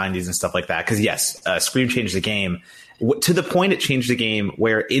 80s and 90s and stuff like that. Because yes, Scream changed the game to the point it changed the game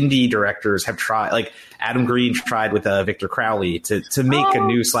where indie directors have tried, like Adam Green tried with Victor Crowley to make a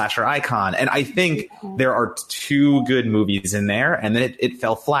new slasher icon. And I think there are two good movies in there, and then it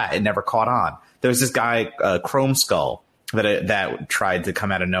fell flat. It never caught on. There's this guy, Chrome Skull, that tried to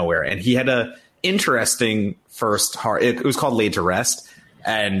come out of nowhere, and he had a interesting first horror. It was called Laid to Rest,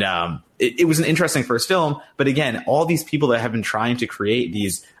 and it was an interesting first film. But again, all these people that have been trying to create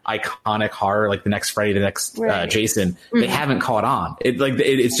these iconic horror, like the next Freddy, the next Jason, they haven't caught on.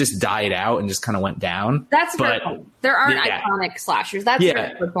 It's just died out and just kind of went down. That's fair point. There aren't iconic slashers. That's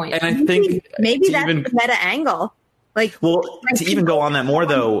a good point. And I think maybe that's the meta angle. Like, to even go on that more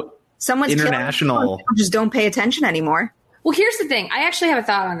though, someone's international people just don't pay attention anymore. Well, here's the thing. I actually have a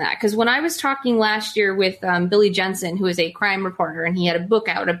thought on that because when I was talking last year with Billy Jensen, who is a crime reporter, and he had a book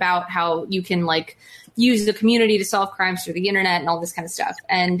out about how you can like use the community to solve crimes through the internet and all this kind of stuff.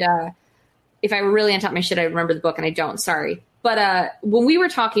 And if I were really on top of my shit, I'd remember the book, and I don't. Sorry. But when we were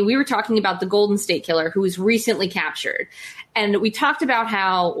talking about the Golden State Killer, who was recently captured. And we talked about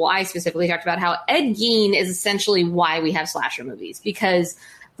how, I specifically talked about how Ed Gein is essentially why we have slasher movies, because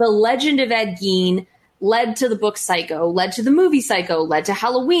the legend of Ed Gein led to the book Psycho, led to the movie Psycho, led to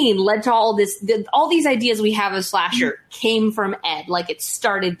Halloween, led to all this. All these ideas we have of slasher came from Ed. Like, it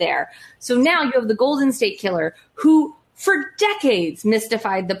started there. So now you have the Golden State Killer, who for decades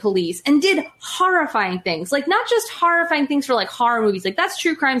mystified the police and did horrifying things. Like, not just horrifying things for like horror movies. Like, that's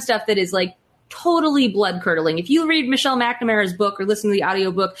true crime stuff that is like totally blood curdling. If you read Michelle McNamara's book or listen to the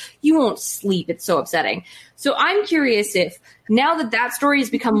audiobook, you won't sleep. It's so upsetting. So I'm curious if now that story has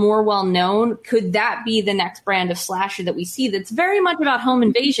become more well known, could that be the next brand of slasher that we see that's very much about home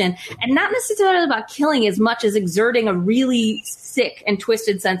invasion and not necessarily about killing as much as exerting a really sick and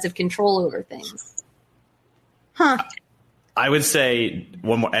twisted sense of control over things? Huh. I would say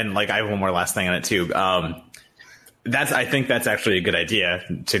one more, and like I have one more last thing on it too. I think that's actually a good idea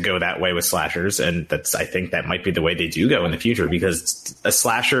to go that way with slashers, and I think that might be the way they do go in the future, because a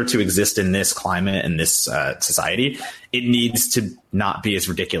slasher to exist in this climate and this society, it needs to not be as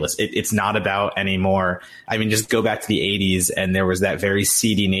ridiculous. It's not about anymore. I mean, just go back to the 80s, and there was that very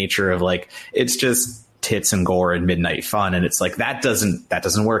seedy nature of like, it's just tits and gore and midnight fun, and it's like that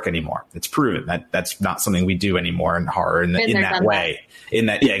doesn't work anymore. It's proven that that's not something we do anymore in horror in that way.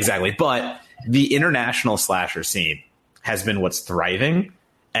 Yeah, exactly. But the international slasher scene has been what's thriving.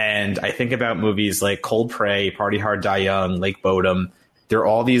 And I think about movies like Cold Prey, Party Hard, Die Young, Lake Bodom. There are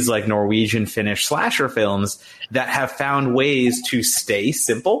all these like Norwegian, Finnish slasher films that have found ways to stay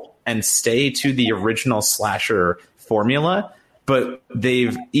simple and stay to the original slasher formula, but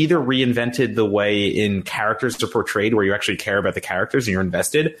they've either reinvented the way in characters are portrayed where you actually care about the characters and you're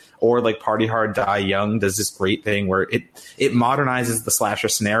invested, or like Party Hard Die Young does this great thing where it modernizes the slasher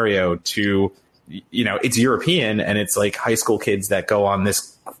scenario to, you know, it's European and it's like high school kids that go on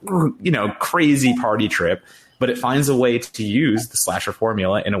this, you know, crazy party trip, but it finds a way to use the slasher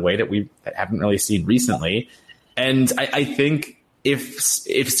formula in a way that we haven't really seen recently. And I think if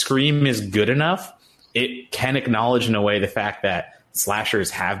Scream is good enough, it can acknowledge in a way the fact that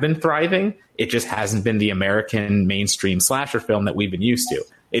slashers have been thriving. It just hasn't been the American mainstream slasher film that we've been used to.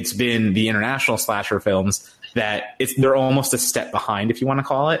 It's been the international slasher films that they're almost a step behind, if you want to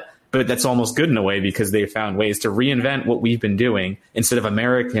call it. But that's almost good in a way because they've found ways to reinvent what we've been doing instead of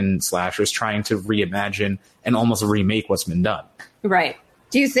American slashers trying to reimagine and almost remake what's been done. Right.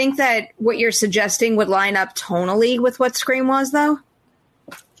 Do you think that what you're suggesting would line up tonally with what Scream was, though?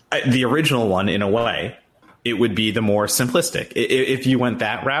 The original one, in a way, it would be the more simplistic. If you went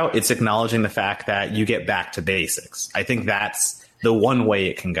that route, it's acknowledging the fact that you get back to basics. I think that's the one way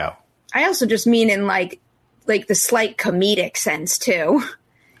it can go. I also just mean in like the slight comedic sense too.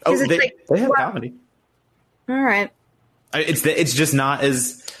 Oh, they have comedy. All right. It's just not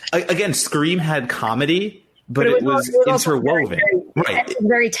as, again, Scream had comedy, but it was interwoven. Right.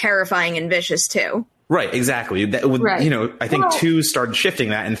 Very terrifying and vicious too. Right, exactly. That would, right. You know, I think 2 started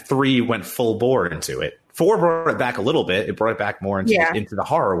shifting that, and 3 went full bore into it. 4 brought it back a little bit. It brought it back more into the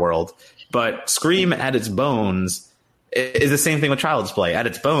horror world. But Scream, at its bones, is the same thing with Child's Play. At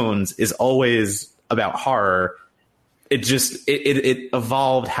its bones, is always about horror. It just it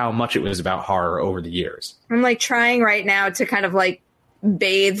evolved how much it was about horror over the years. I'm like trying right now to kind of like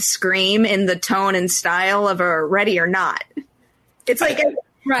bathe Scream in the tone and style of a Ready or Not. It's like.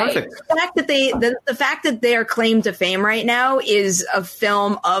 Right. Perfect. The fact that their claim to fame right now is a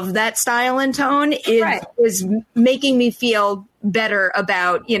film of that style and tone is making me feel better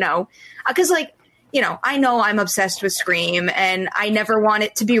about, you know, because like, you know I'm obsessed with Scream and I never want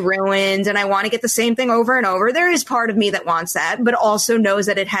it to be ruined and I want to get the same thing over and over. There is part of me that wants that, but also knows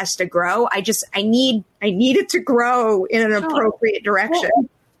that it has to grow. I need it to grow in an appropriate direction. Well,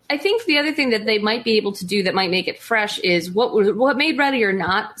 I think the other thing that they might be able to do that might make it fresh is what made Ready or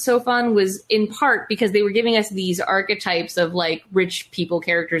Not so fun was in part because they were giving us these archetypes of like rich people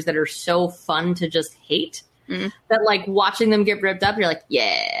characters that are so fun to just hate that like watching them get ripped up, you're like,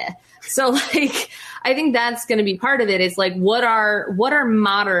 yeah. So like, I think that's going to be part of it is like, what are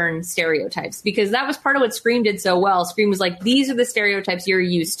modern stereotypes? Because that was part of what Scream did so well. Scream was like, these are the stereotypes you're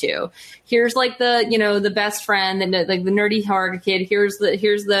used to. Here's like the, you know, the best friend and like the nerdy horror kid. Here's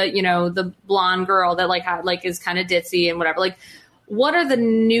the, you know, the blonde girl that like is kind of ditzy and whatever. Like, what are the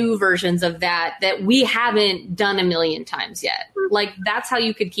new versions of that we haven't done a million times yet? Like, that's how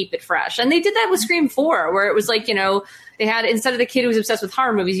you could keep it fresh. And they did that with Scream 4, where it was like, you know, they had, instead of the kid who was obsessed with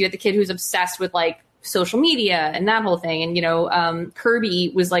horror movies, you had the kid who's obsessed with like social media and that whole thing. And, you know,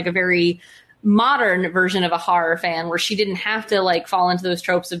 Kirby was like a very modern version of a horror fan where she didn't have to like fall into those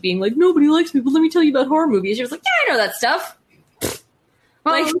tropes of being like, nobody likes me, but let me tell you about horror movies. She was like, yeah, I know that stuff.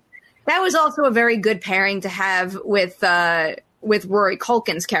 Well, like, that was also a very good pairing to have with Rory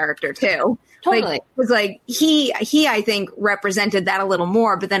Culkin's character too. Totally. Like, it was like he I think represented that a little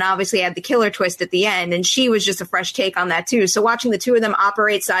more, but then obviously had the killer twist at the end, and she was just a fresh take on that too. So watching the two of them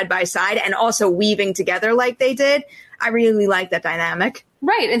operate side by side and also weaving together like they did, I really like that dynamic.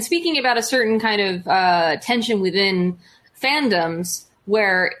 Right. And speaking about a certain kind of tension within fandoms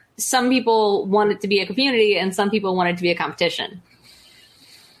where some people want it to be a community and some people want it to be a competition.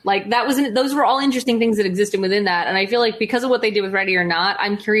 Like those were all interesting things that existed within that. And I feel like because of what they did with Ready or Not,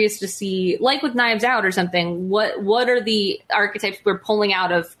 I'm curious to see, like with Knives Out or something, what are the archetypes we're pulling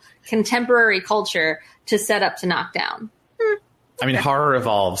out of contemporary culture to set up to knock down? I mean, horror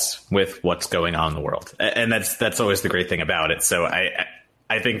evolves with what's going on in the world. And that's always the great thing about it. So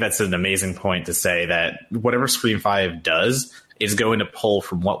I think that's an amazing point to say that whatever Scream 5 does is going to pull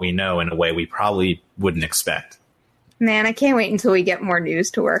from what we know in a way we probably wouldn't expect. Man, I can't wait until we get more news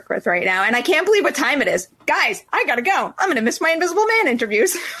to work with right now. And I can't believe what time it is. Guys, I gotta go. I'm gonna miss my Invisible Man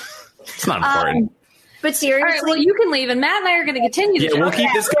interviews. It's not important. But seriously. All right, well, you can leave, and Matt and I are going to continue the show. We'll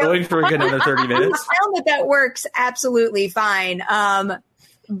keep this going for another 30 minutes. I found that works absolutely fine.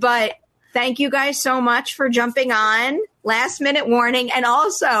 But thank you guys so much for jumping on. Last minute warning. And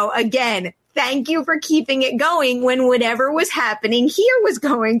also, again, thank you for keeping it going when whatever was happening here was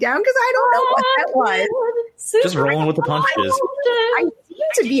going down, because I don't know what that was. Just rolling with the punches. I seem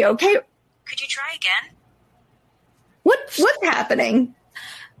to be okay. Could you try again? What's happening?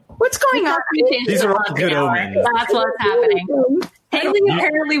 What's going on? These are all good omens. That's what's happening. Haley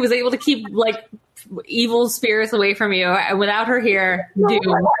apparently was able to keep like evil spirits away from you. And without her here,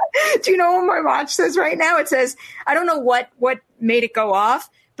 doom. Do you know what my watch says right now? It says, I don't know what made it go off,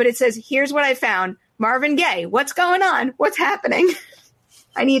 but it says, here's what I found. Marvin Gaye, what's going on? What's happening?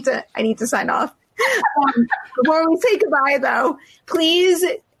 I need to sign off. Before we say goodbye, though, please,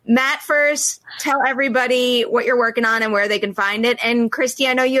 Matt first, tell everybody what you're working on and where they can find it. And Christy,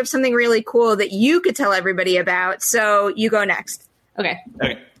 I know you have something really cool that you could tell everybody about, so you go next. Okay.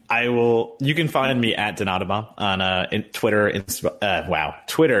 I will. You can find me at Donataba on Twitter,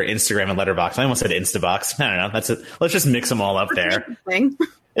 Twitter, Instagram, and Letterboxd. I almost said Instabox. I don't know. That's it. Let's just mix them all up there.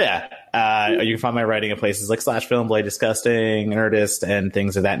 Yeah. You can find my writing at places like /Film, Blade Disgusting, Nerdist, and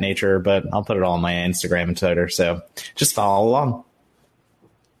things of that nature. But I'll put it all on my Instagram and Twitter. So just follow along.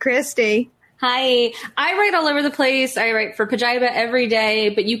 Christy. Hi. I write all over the place. I write for Pajiba every day,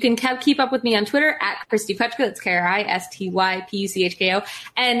 but you can keep up with me on Twitter at Christy Puchko. That's KristyPuchko.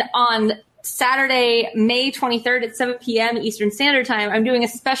 And on Saturday, May 23rd at 7 p.m. Eastern Standard Time, I'm doing a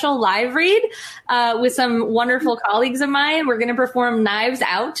special live read with some wonderful colleagues of mine. We're going to perform Knives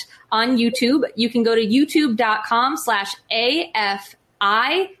Out on YouTube. You can go to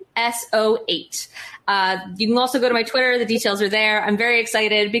youtube.com/AFISO8. You can also go to my Twitter. The details are there. I'm very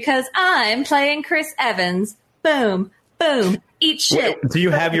excited because I'm playing Chris Evans. Boom, boom, eat shit. Do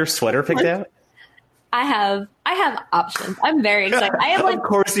you have your sweater picked out? I have options. I'm very excited. Of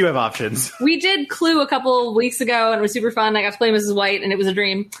course you have options. We did Clue a couple of weeks ago and it was super fun. I got to play Mrs. White and it was a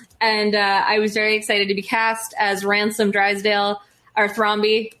dream. And I was very excited to be cast as Ransom Drysdale or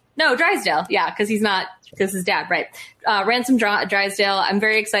Thrombey. No, Drysdale. Yeah, because his dad, right? Ransom Drysdale. I'm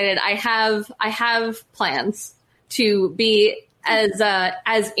very excited. I have plans to be as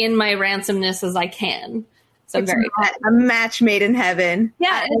in my ransomness as I can. So I'm very excited. A match made in heaven.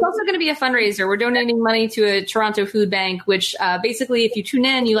 Yeah, and it's also going to be a fundraiser. We're donating money to a Toronto food bank, which basically, if you tune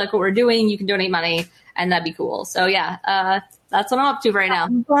in, you like what we're doing, you can donate money, and that'd be cool. So yeah, that's what I'm up to right now.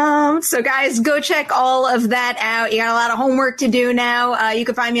 So guys, go check all of that out. You got a lot of homework to do now. You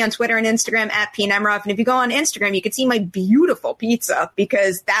can find me on Twitter and Instagram at PNemroff. And if you go on Instagram, you can see my beautiful pizza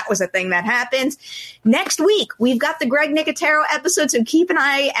because that was a thing that happened. Next week, we've got the Greg Nicotero episode, so keep an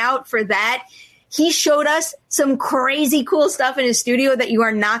eye out for that. He showed us some crazy cool stuff in his studio that you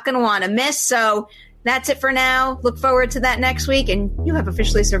are not going to want to miss. So that's it for now. Look forward to that next week. And you have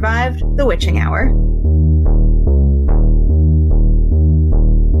officially survived the Witching Hour.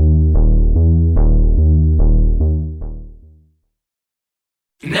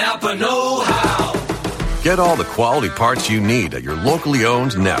 Napa know-how. Get all the quality parts you need at your locally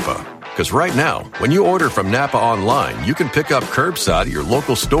owned Napa. Because right now, when you order from Napa online, you can pick up curbside at your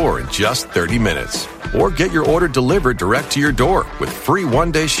local store in just 30 minutes. Or get your order delivered direct to your door with free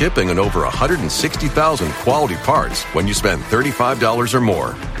one-day shipping on over 160,000 quality parts when you spend $35 or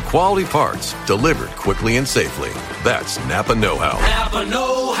more. Quality parts delivered quickly and safely. That's Napa know-how. Napa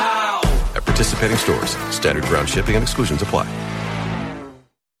know-how. At participating stores, standard ground shipping and exclusions apply.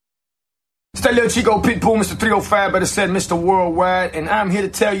 It's that little Chico Pitbull, Mr. 305, better said Mr. Worldwide, and I'm here to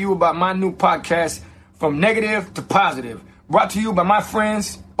tell you about my new podcast, From Negative to Positive, brought to you by my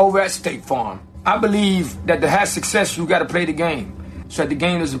friends over at State Farm. I believe that to have success, you got to play the game, so that the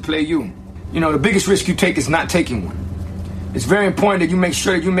game doesn't play you. You know, the biggest risk you take is not taking one. It's very important that you make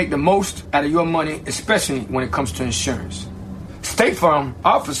sure that you make the most out of your money, especially when it comes to insurance. State Farm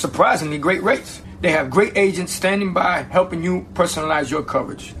offers surprisingly great rates. They have great agents standing by helping you personalize your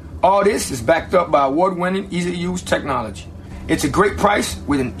coverage. All this is backed up by award-winning, easy-to-use technology. It's a great price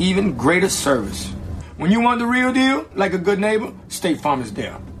with an even greater service. When you want the real deal, like a good neighbor, State Farm is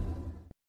there.